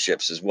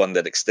relationships is one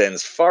that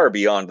extends far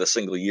beyond the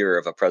single year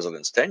of a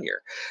president's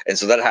tenure. And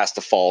so that has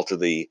to fall to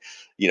the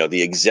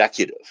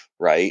executive,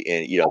 right?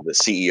 And, the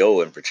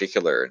CEO in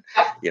particular, and,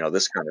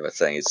 this kind of a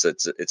thing. It's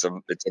a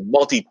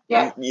multi,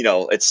 Yeah.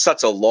 it's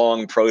such a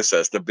long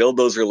process to build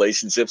those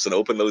relationships and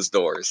open those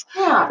doors,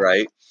 Yeah.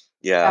 right?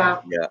 Yeah.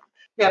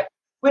 Yep.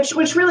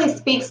 Which really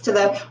speaks to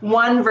the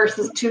 1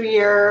 versus 2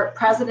 year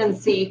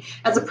presidency.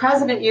 As a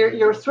president,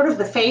 you're sort of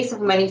the face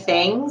of many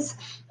things,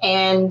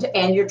 and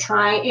you're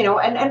trying,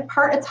 and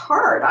part it's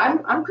hard.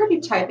 I'm pretty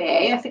type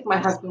A. I think my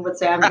husband would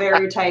say I'm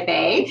very type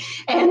A,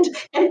 and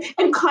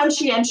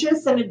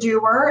conscientious and a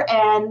doer,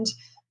 and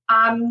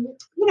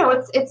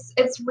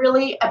it's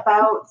really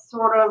about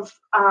sort of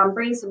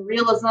bringing some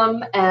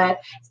realism.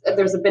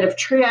 There's a bit of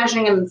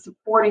triaging and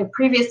supporting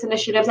previous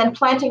initiatives and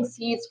planting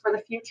seeds for the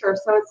future.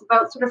 So it's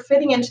about sort of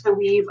fitting into the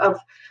weave of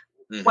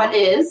what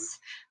is,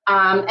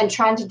 and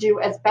trying to do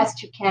as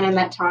best you can in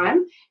that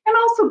time, and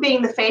also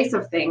being the face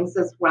of things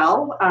as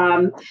well.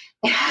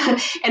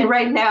 And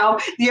right now,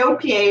 the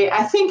OPA,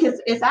 I think,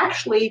 is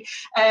actually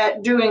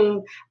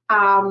doing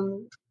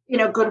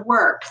good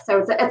work.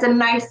 So it's a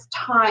nice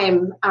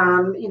time.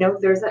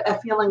 There's a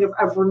feeling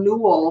of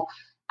renewal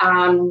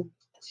to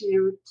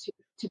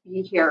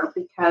be here,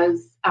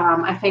 because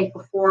I think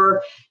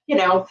before,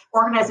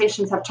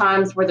 organizations have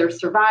times where they're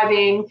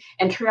surviving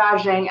and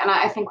triaging, and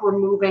I think we're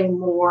moving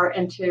more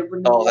into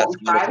renewal. Oh, that's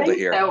and wonderful to thriving.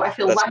 hear. So I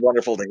feel That's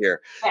wonderful to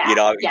hear.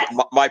 yes.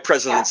 My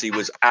presidency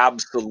was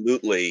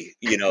absolutely,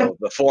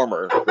 the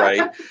former,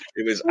 right?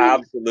 It was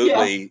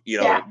absolutely,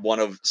 Yeah. one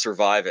of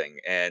surviving.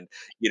 And,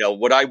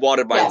 what I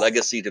wanted my Yes.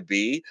 legacy to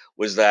be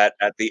was that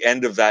at the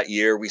end of that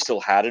year, we still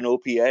had an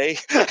OPA.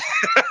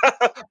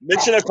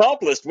 Mission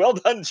accomplished. Well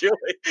done, Julie.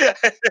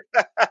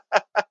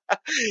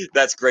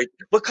 That's great.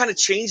 What kind of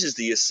changes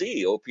do you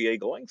see OPA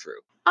going through?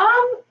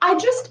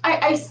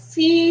 I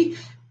see.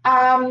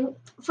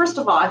 First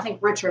of all, I think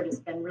Richard has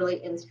been really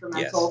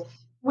instrumental. Yes.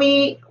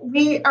 We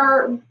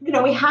are,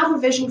 we have a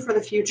vision for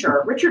the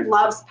future. Richard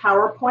loves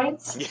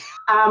PowerPoints.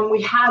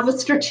 We have a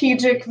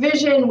strategic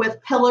vision with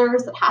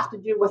pillars that have to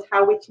do with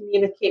how we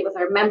communicate with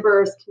our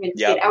members,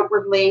 communicate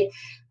outwardly,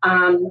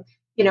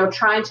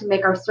 trying to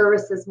make our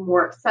services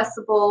more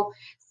accessible.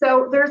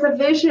 So there's a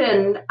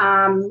vision,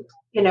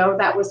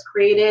 that was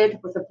created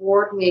with the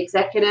board and the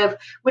executive,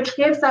 which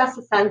gives us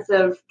a sense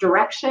of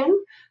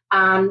direction.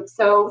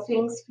 So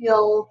things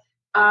feel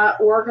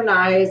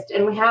organized,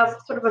 and we have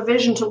sort of a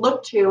vision to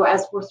look to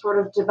as we're sort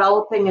of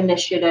developing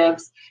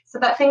initiatives, so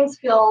that things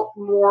feel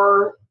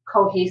more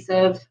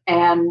cohesive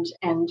and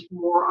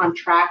more on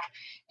track.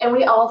 And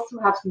we also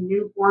have some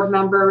new board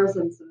members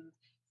and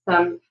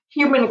some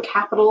human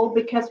capital,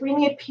 because we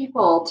need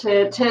people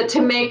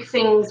to make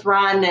things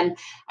run. And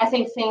I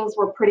think things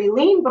were pretty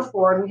lean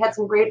before, and we had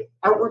some great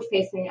outward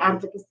facing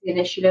advocacy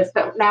initiatives,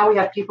 but now we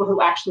have people who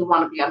actually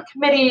want to be on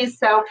committees.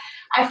 So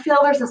I feel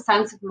there's a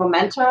sense of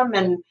momentum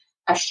and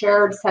a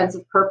shared sense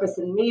of purpose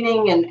and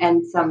meaning,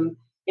 and some,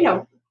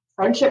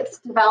 friendships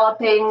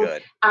developing.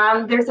 Good.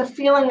 There's a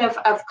feeling of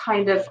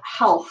kind of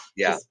health,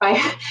 Yeah.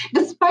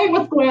 despite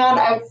what's going on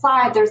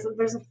outside. There's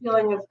a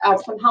feeling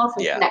of some health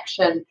and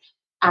connection.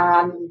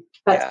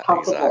 That's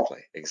palpable.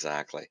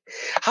 Exactly.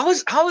 How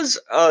is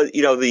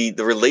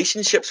the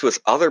relationships with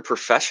other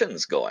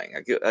professions going?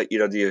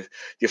 Do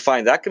you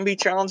find that can be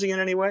challenging in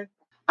any way?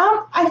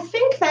 I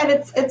think that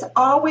it's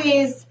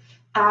always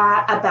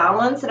a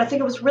balance, and I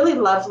think it was really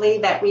lovely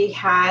that we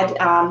had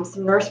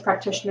some nurse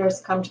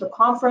practitioners come to the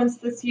conference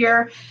this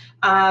year,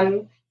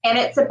 and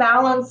it's a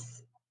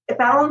balance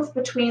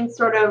between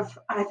sort of,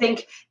 I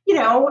think,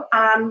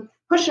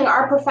 pushing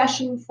our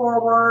profession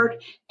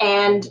forward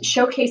and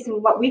showcasing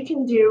what we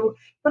can do,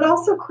 but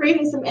also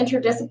creating some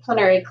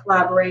interdisciplinary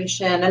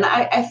collaboration. And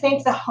I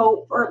think the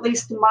hope, or at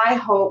least my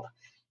hope,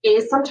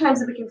 is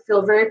sometimes we can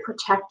feel very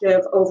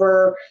protective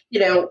over,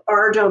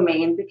 our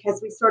domain,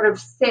 because we sort of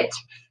sit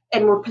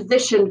and we're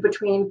positioned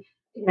between,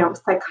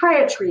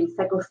 psychiatry,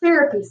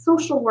 psychotherapy,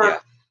 social work.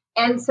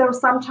 Yeah. And so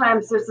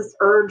sometimes there's this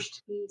urge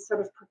to be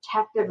sort of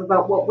protective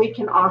about what we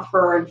can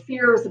offer, and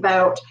fears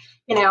about,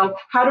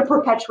 how to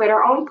perpetuate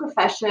our own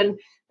profession.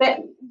 But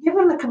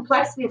given the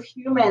complexity of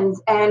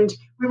humans, and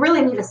we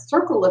really need a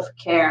circle of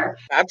care.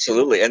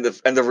 Absolutely. And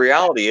the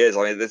reality is,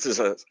 this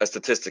is a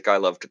statistic I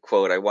love to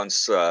quote. I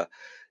once,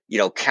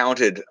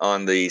 counted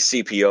on the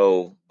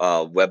CPO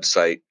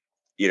website.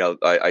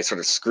 I sort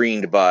of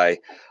screened by,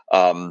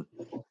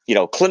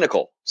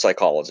 clinical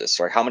psychologists,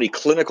 or how many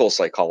clinical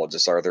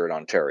psychologists are there in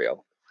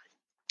Ontario?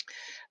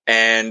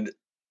 and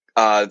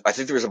I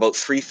think there was about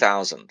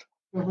 3,000.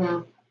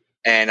 Mm-hmm.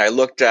 And I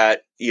looked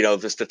at,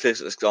 the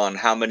statistics on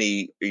how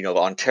many,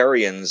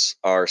 Ontarians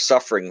are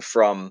suffering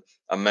from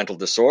a mental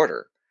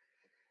disorder.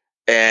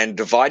 And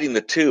dividing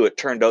the two, it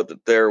turned out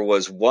that there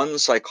was one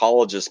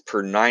psychologist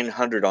per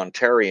 900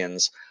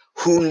 Ontarians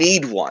who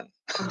need one,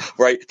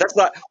 right? That's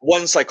not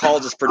one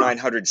psychologist per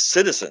 900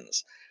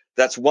 citizens.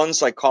 That's one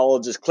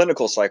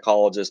clinical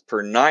psychologist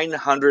per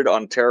 900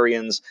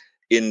 Ontarians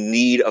in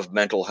need of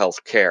mental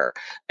health care.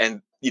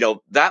 And,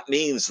 that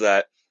means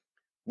that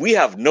we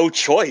have no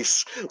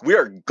choice. We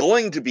are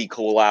going to be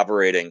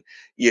collaborating,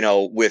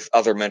 with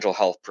other mental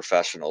health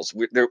professionals.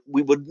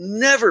 We would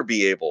never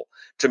be able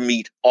to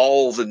meet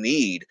all the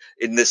need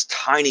in this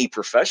tiny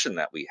profession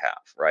that we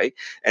have, right?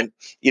 And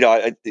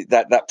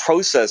that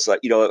process,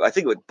 I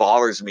think what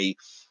bothers me,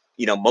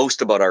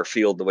 most about our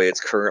field, the way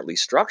it's currently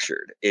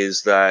structured,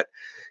 is that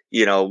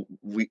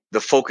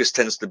the focus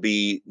tends to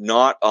be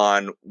not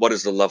on what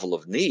is the level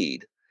of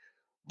need,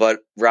 but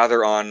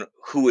rather on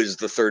who is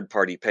the third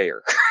party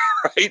payer.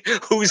 Right?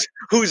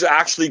 Who's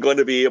actually going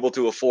to be able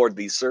to afford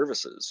these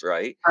services,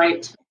 right?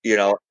 Right.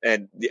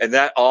 And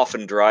that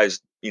often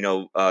drives,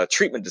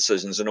 treatment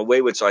decisions in a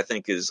way which I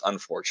think is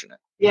unfortunate.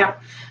 Yeah,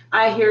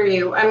 I hear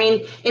you. I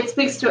mean, it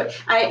speaks to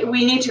it.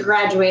 We need to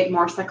graduate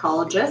more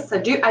psychologists. I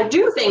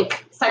do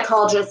think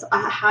psychologists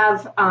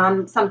have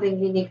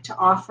something unique to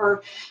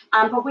offer,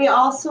 but we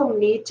also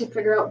need to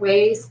figure out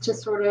ways to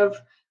sort of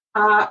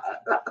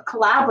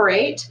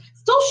collaborate,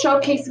 still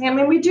showcasing. I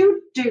mean, we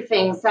do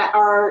things that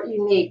are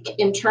unique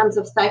in terms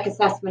of psych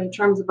assessment, in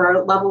terms of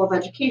our level of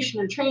education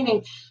and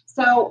training.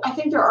 So I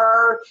think there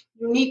are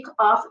unique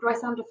do I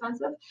sound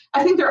defensive?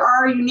 I think there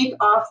are unique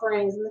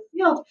offerings in the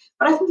field,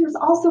 but I think there's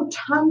also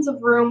tons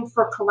of room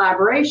for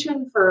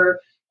collaboration, for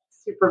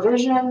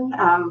supervision,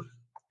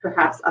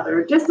 perhaps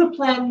other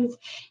disciplines.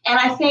 And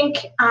I think,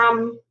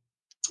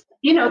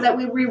 that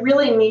we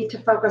really need to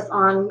focus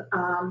on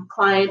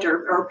client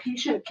or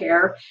patient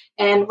care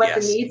and what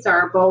the needs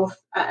are, both,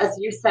 as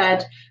you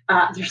said,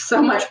 there's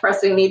so much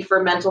pressing need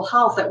for mental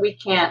health that we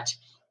can't,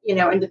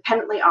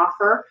 independently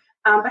offer.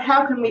 But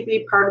how can we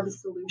be part of the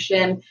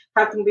solution?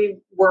 How can we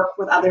work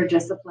with other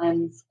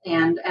disciplines?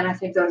 And I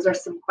think those are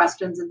some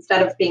questions,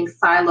 instead of being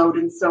siloed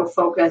and so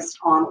focused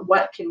on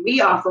what can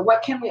we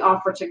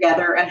offer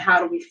together, and how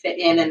do we fit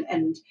in,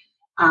 and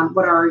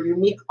what are our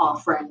unique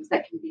offerings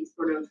that can be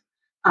sort of,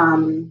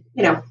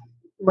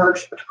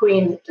 merged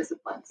between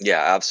disciplines.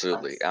 Yeah,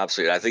 absolutely.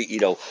 Absolutely. I think,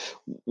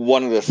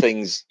 one of the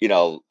things,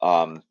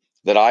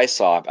 that I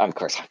saw, of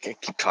course, I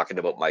keep talking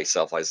about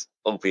myself as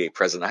OPA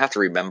president. I have to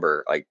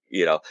remember,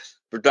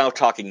 we're now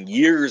talking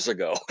years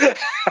ago.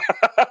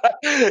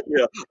 I'm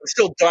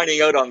still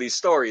dining out on these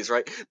stories,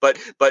 right? But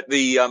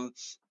the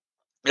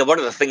one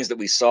of the things that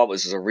we saw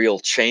was a real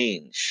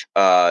change.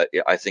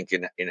 I think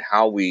in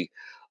how we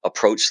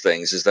approach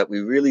things is that we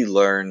really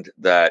learned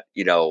that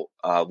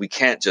we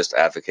can't just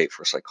advocate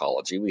for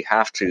psychology. We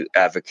have to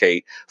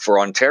advocate for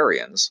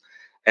Ontarians.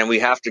 And we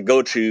have to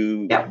go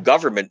to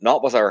government,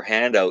 not with our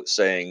hand out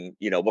saying,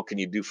 what can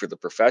you do for the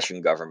profession,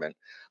 government,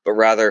 but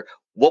rather,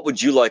 what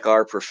would you like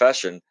our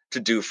profession to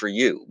do for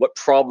you? What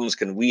problems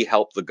can we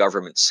help the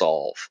government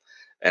solve?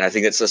 And I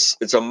think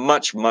it's a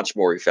much, much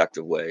more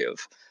effective way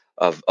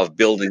of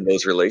building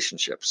those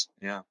relationships.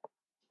 Yeah.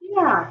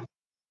 Yeah.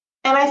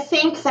 And I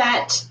think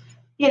that,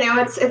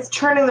 it's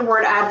turning the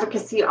word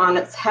advocacy on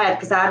its head,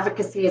 because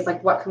advocacy is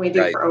like, what can we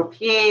do for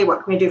OPA?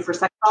 What can we do for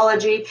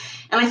psychology?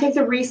 And I think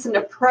the recent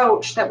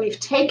approach that we've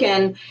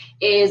taken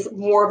is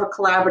more of a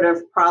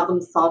collaborative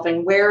problem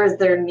solving. Where is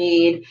their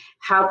need?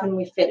 How can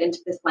we fit into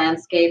this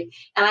landscape?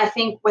 And I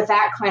think with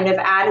that kind of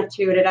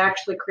attitude, it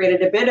actually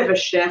created a bit of a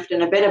shift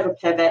and a bit of a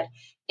pivot,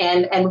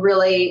 and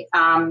really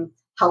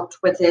helped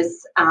with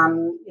this,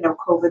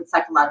 COVID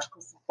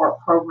psychological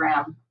support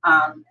program.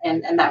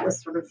 And that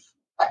was sort of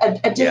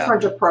a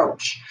different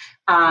approach.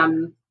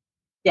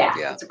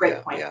 That's a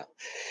great point. Yeah.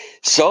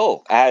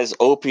 So, as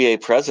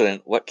OPA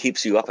president, what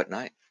keeps you up at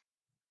night?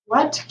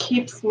 What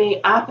keeps me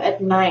up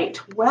at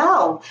night?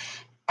 Well,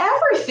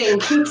 everything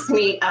keeps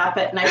me up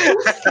at night.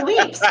 Who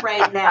sleeps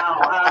right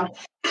now?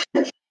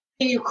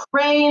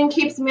 Ukraine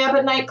keeps me up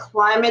at night.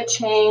 Climate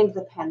change,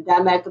 the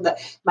pandemic,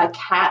 my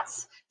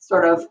cats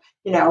sort of,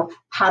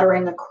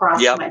 pattering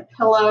across my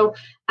pillow.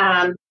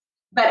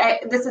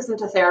 But this isn't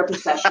a therapy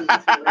session,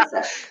 is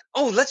it?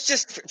 Oh, let's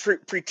just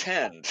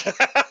pretend.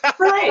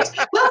 Right.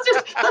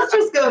 Let's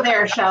just go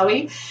there, shall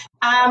we?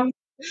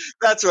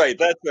 That's right.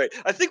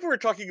 I think we were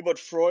talking about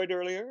Freud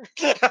earlier.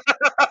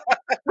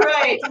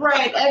 Right.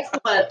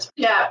 Excellent.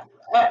 Yeah.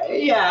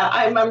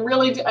 I'm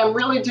really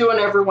doing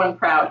everyone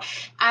proud.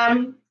 I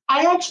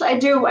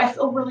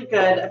feel really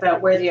good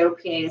about where the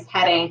OPA is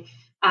heading.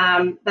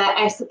 That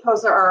I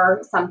suppose there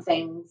are some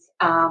things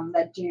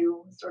that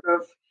do sort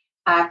of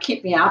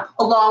keep me up,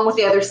 along with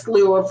the other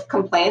slew of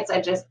complaints I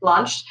just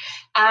launched.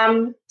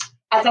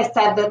 as I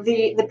said,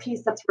 the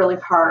piece that's really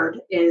hard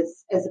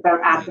is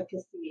about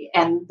advocacy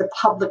and the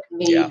public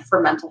need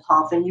for mental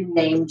health. And you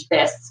named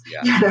this.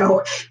 You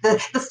know, the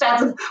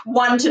stats of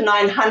 1 to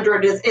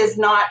 900 is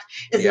not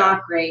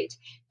great.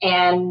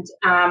 And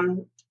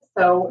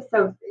so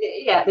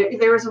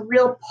there's a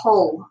real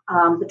pull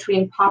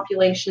between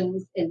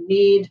populations in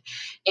need,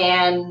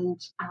 and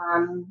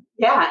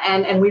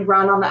we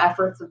run on the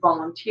efforts of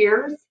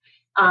volunteers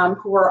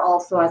who are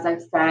also, as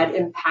I've said,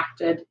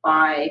 impacted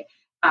by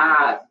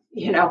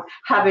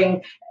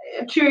having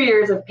 2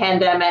 years of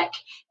pandemic,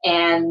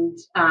 and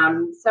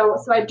so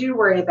I do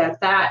worry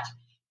about that,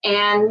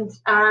 and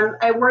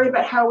I worry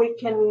about how we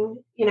can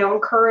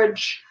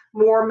encourage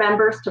more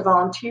members to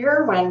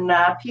volunteer when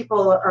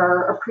people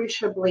are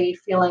appreciably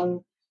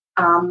feeling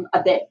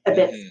a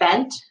bit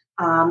spent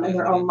in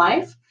their own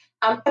life.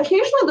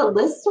 Occasionally the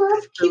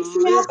listserv keeps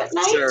me up at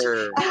night.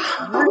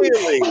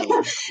 Really?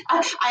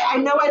 I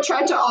know I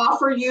tried to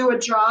offer you a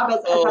job as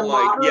a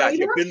moderator. Yeah,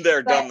 you've been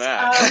there, done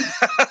that.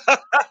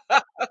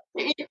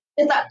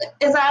 Is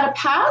that a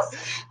pass?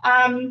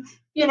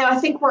 I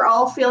think we're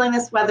all feeling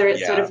this, whether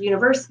it's sort of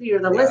university or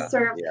the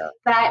listserv,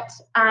 that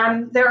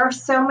there are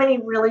so many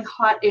really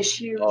hot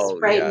issues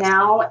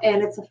now,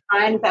 and it's a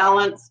fine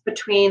balance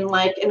between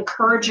like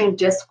encouraging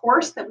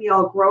discourse that we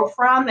all grow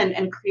from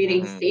and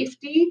creating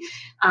safety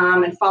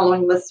and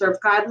following listserv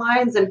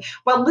guidelines. And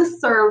while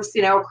listservs,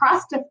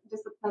 across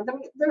disciplines, I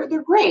mean,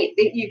 they're great.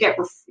 You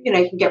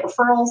can get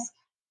referrals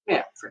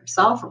for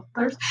yourself or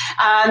others,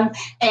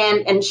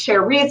 and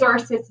share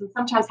resources, and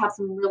sometimes have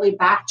some really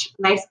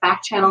nice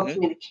back channel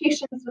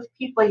communications with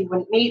people you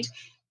wouldn't meet.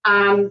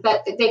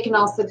 But they can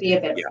also be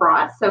a bit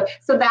fraught. So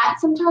that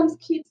sometimes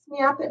keeps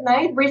me up at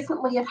night.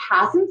 Recently it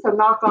hasn't, so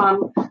knock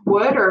on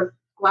wood or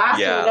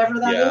glass or whatever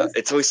that is.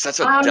 It's always such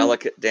a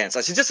delicate dance.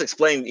 I should just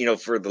explain,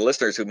 for the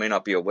listeners who may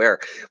not be aware,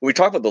 when we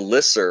talk about the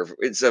listserv,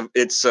 it's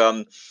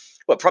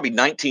probably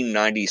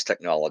 1990s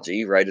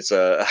technology, right? It's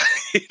an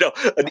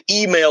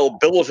email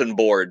bulletin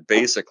board,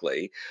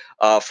 basically,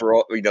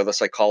 for the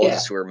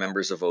psychologists who are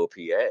members of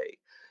OPA.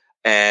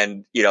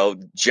 And,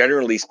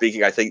 generally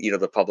speaking, I think,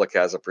 the public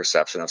has a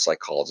perception of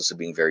psychologists as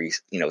being very,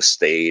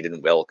 staid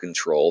and well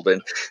controlled.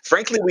 And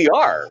frankly, we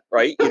are,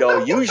 right?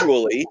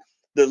 Usually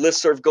the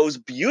listserv goes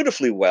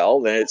beautifully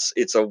well, and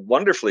it's a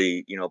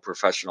wonderfully,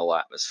 professional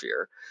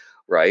atmosphere,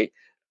 right?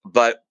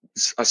 But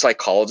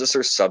psychologists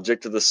are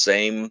subject to the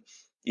same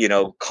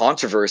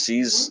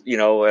controversies,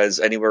 as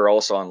anywhere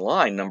else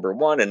online, number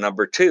one. And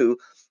number two,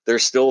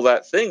 there's still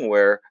that thing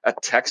where a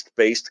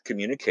text-based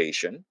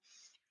communication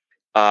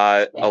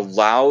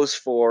allows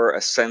for a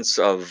sense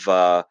of,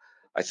 I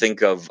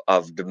think, of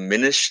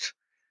diminished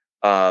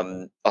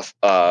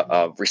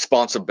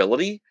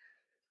responsibility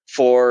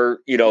for,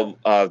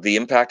 the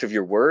impact of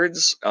your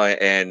words.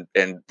 And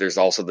there's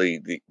also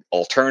the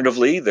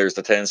alternatively, there's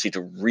the tendency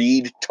to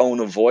read tone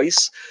of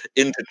voice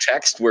into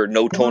text where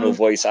no tone of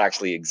voice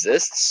actually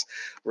exists.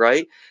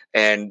 Right.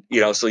 And,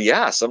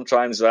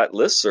 sometimes that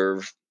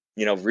listserv,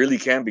 really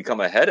can become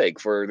a headache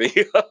for the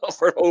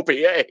for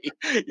OPA.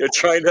 You're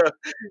trying to,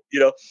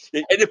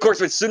 and of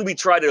course, as soon as we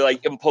try to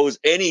impose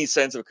any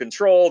sense of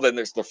control, then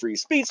there's the free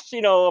speech,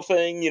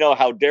 thing.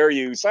 How dare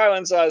you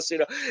silence us?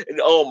 And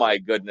oh my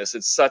goodness,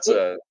 it's such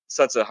a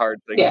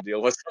hard thing to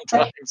deal with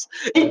sometimes.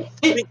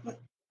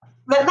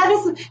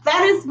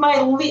 That is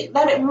my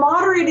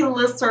moderating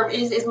listserv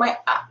is my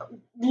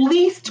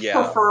least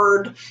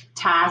preferred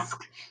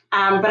task.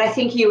 But I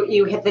think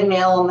you hit the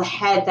nail on the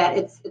head that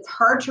it's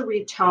hard to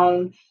read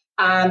tone.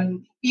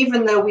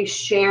 Even though we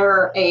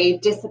share a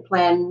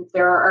discipline,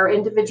 there are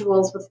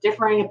individuals with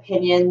differing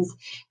opinions,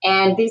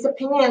 and these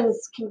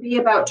opinions can be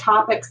about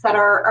topics that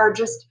are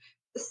just,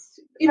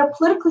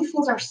 politically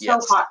things are so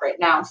hot right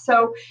now.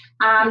 So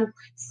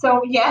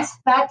yes,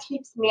 that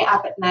keeps me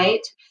up at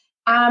night.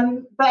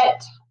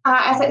 But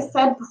as I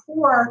said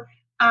before,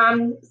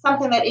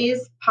 something that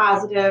is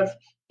positive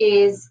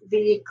is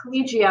the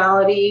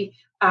collegiality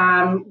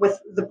with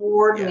the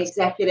board and the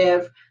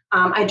executive.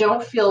 I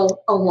don't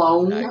feel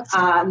alone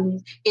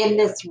in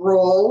this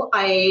role.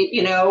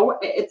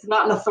 It's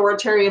not an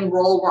authoritarian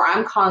role where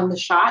I'm calling the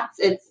shots.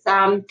 It's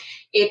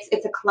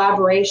a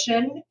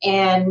collaboration,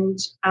 and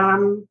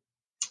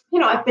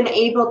I've been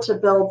able to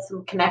build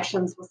some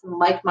connections with some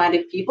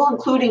like-minded people,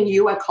 including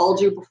you. I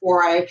called you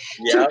before I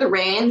took the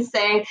reins,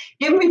 saying,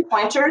 "Give me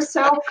pointers."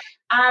 So,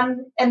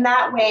 and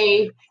that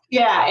way,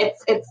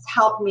 it's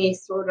helped me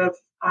sort of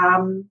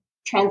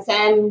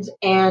transcend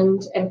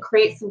and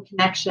create some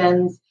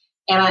connections.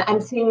 And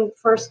I'm seeing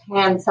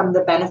firsthand some of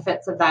the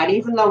benefits of that,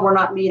 even though we're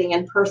not meeting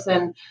in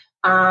person.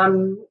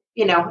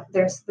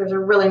 There's a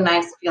really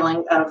nice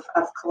feeling of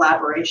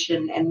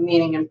collaboration and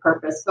meaning and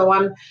purpose. So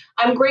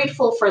I'm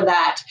grateful for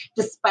that,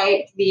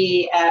 despite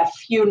the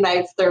few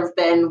nights there have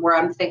been where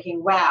I'm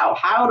thinking, wow,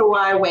 how do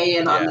I weigh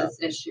in on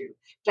this issue?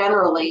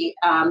 generally.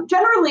 I'm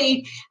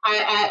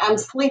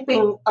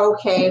sleeping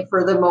okay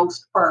for the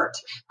most part.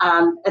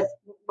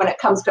 When it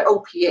comes to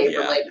OPA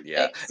related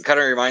things. It kind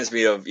of reminds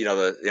me of,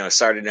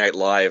 Saturday Night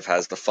Live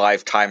has the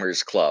 5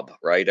 Timers Club,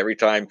 right? Every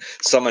time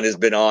someone has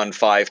been on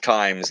 5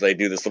 times, they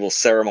do this little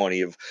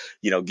ceremony of,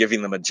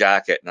 giving them a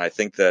jacket. And I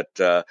think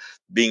that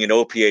being an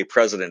OPA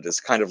president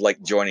is kind of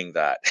like joining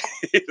that,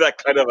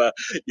 that kind of a,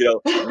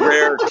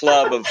 rare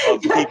club of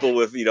people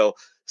with,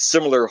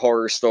 similar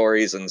horror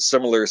stories and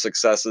similar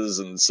successes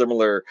and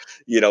similar,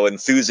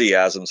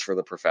 enthusiasms for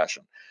the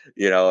profession,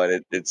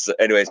 and it's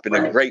been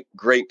a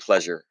great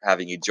pleasure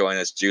having you join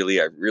us, Julie.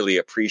 I really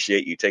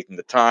appreciate you taking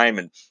the time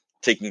and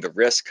taking the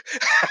risk.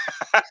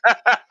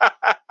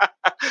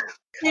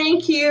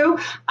 Thank you.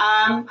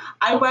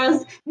 I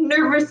was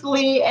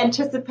nervously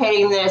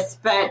anticipating this,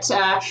 but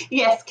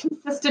yes,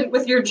 consistent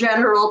with your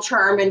general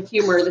charm and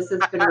humor, this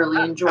has been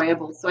really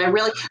enjoyable. So I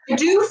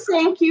do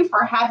thank you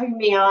for having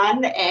me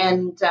on,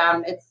 and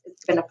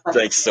it's been a pleasure.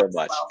 Thanks so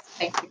much. Well.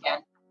 Thanks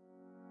again.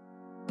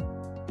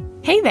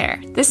 Hey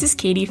there, this is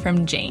Katie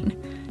from Jane.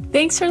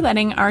 Thanks for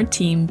letting our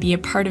team be a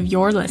part of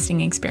your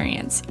listening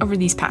experience over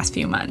these past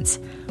few months.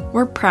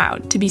 We're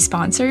proud to be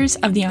sponsors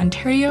of the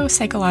Ontario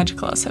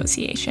Psychological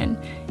Association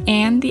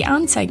and the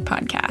OnPsych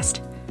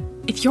podcast.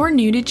 If you're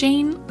new to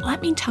Jane,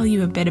 let me tell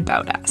you a bit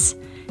about us.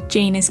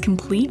 Jane is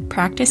complete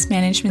practice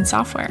management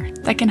software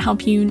that can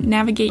help you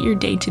navigate your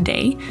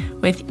day-to-day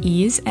with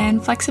ease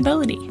and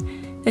flexibility.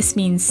 This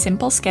means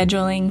simple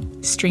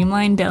scheduling,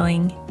 streamlined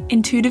billing,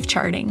 intuitive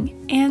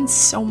charting, and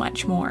so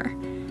much more.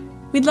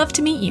 We'd love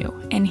to meet you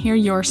and hear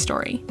your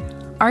story.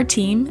 Our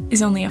team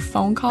is only a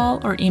phone call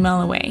or email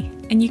away,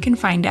 and you can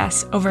find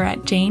us over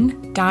at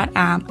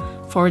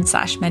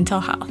jane.am/mental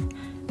health.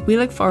 We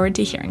look forward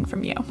to hearing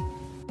from you.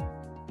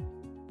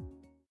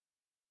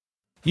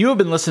 You have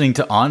been listening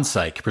to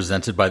OnPsych,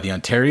 presented by the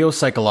Ontario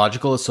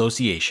Psychological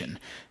Association.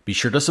 Be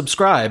sure to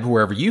subscribe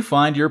wherever you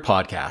find your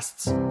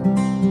podcasts.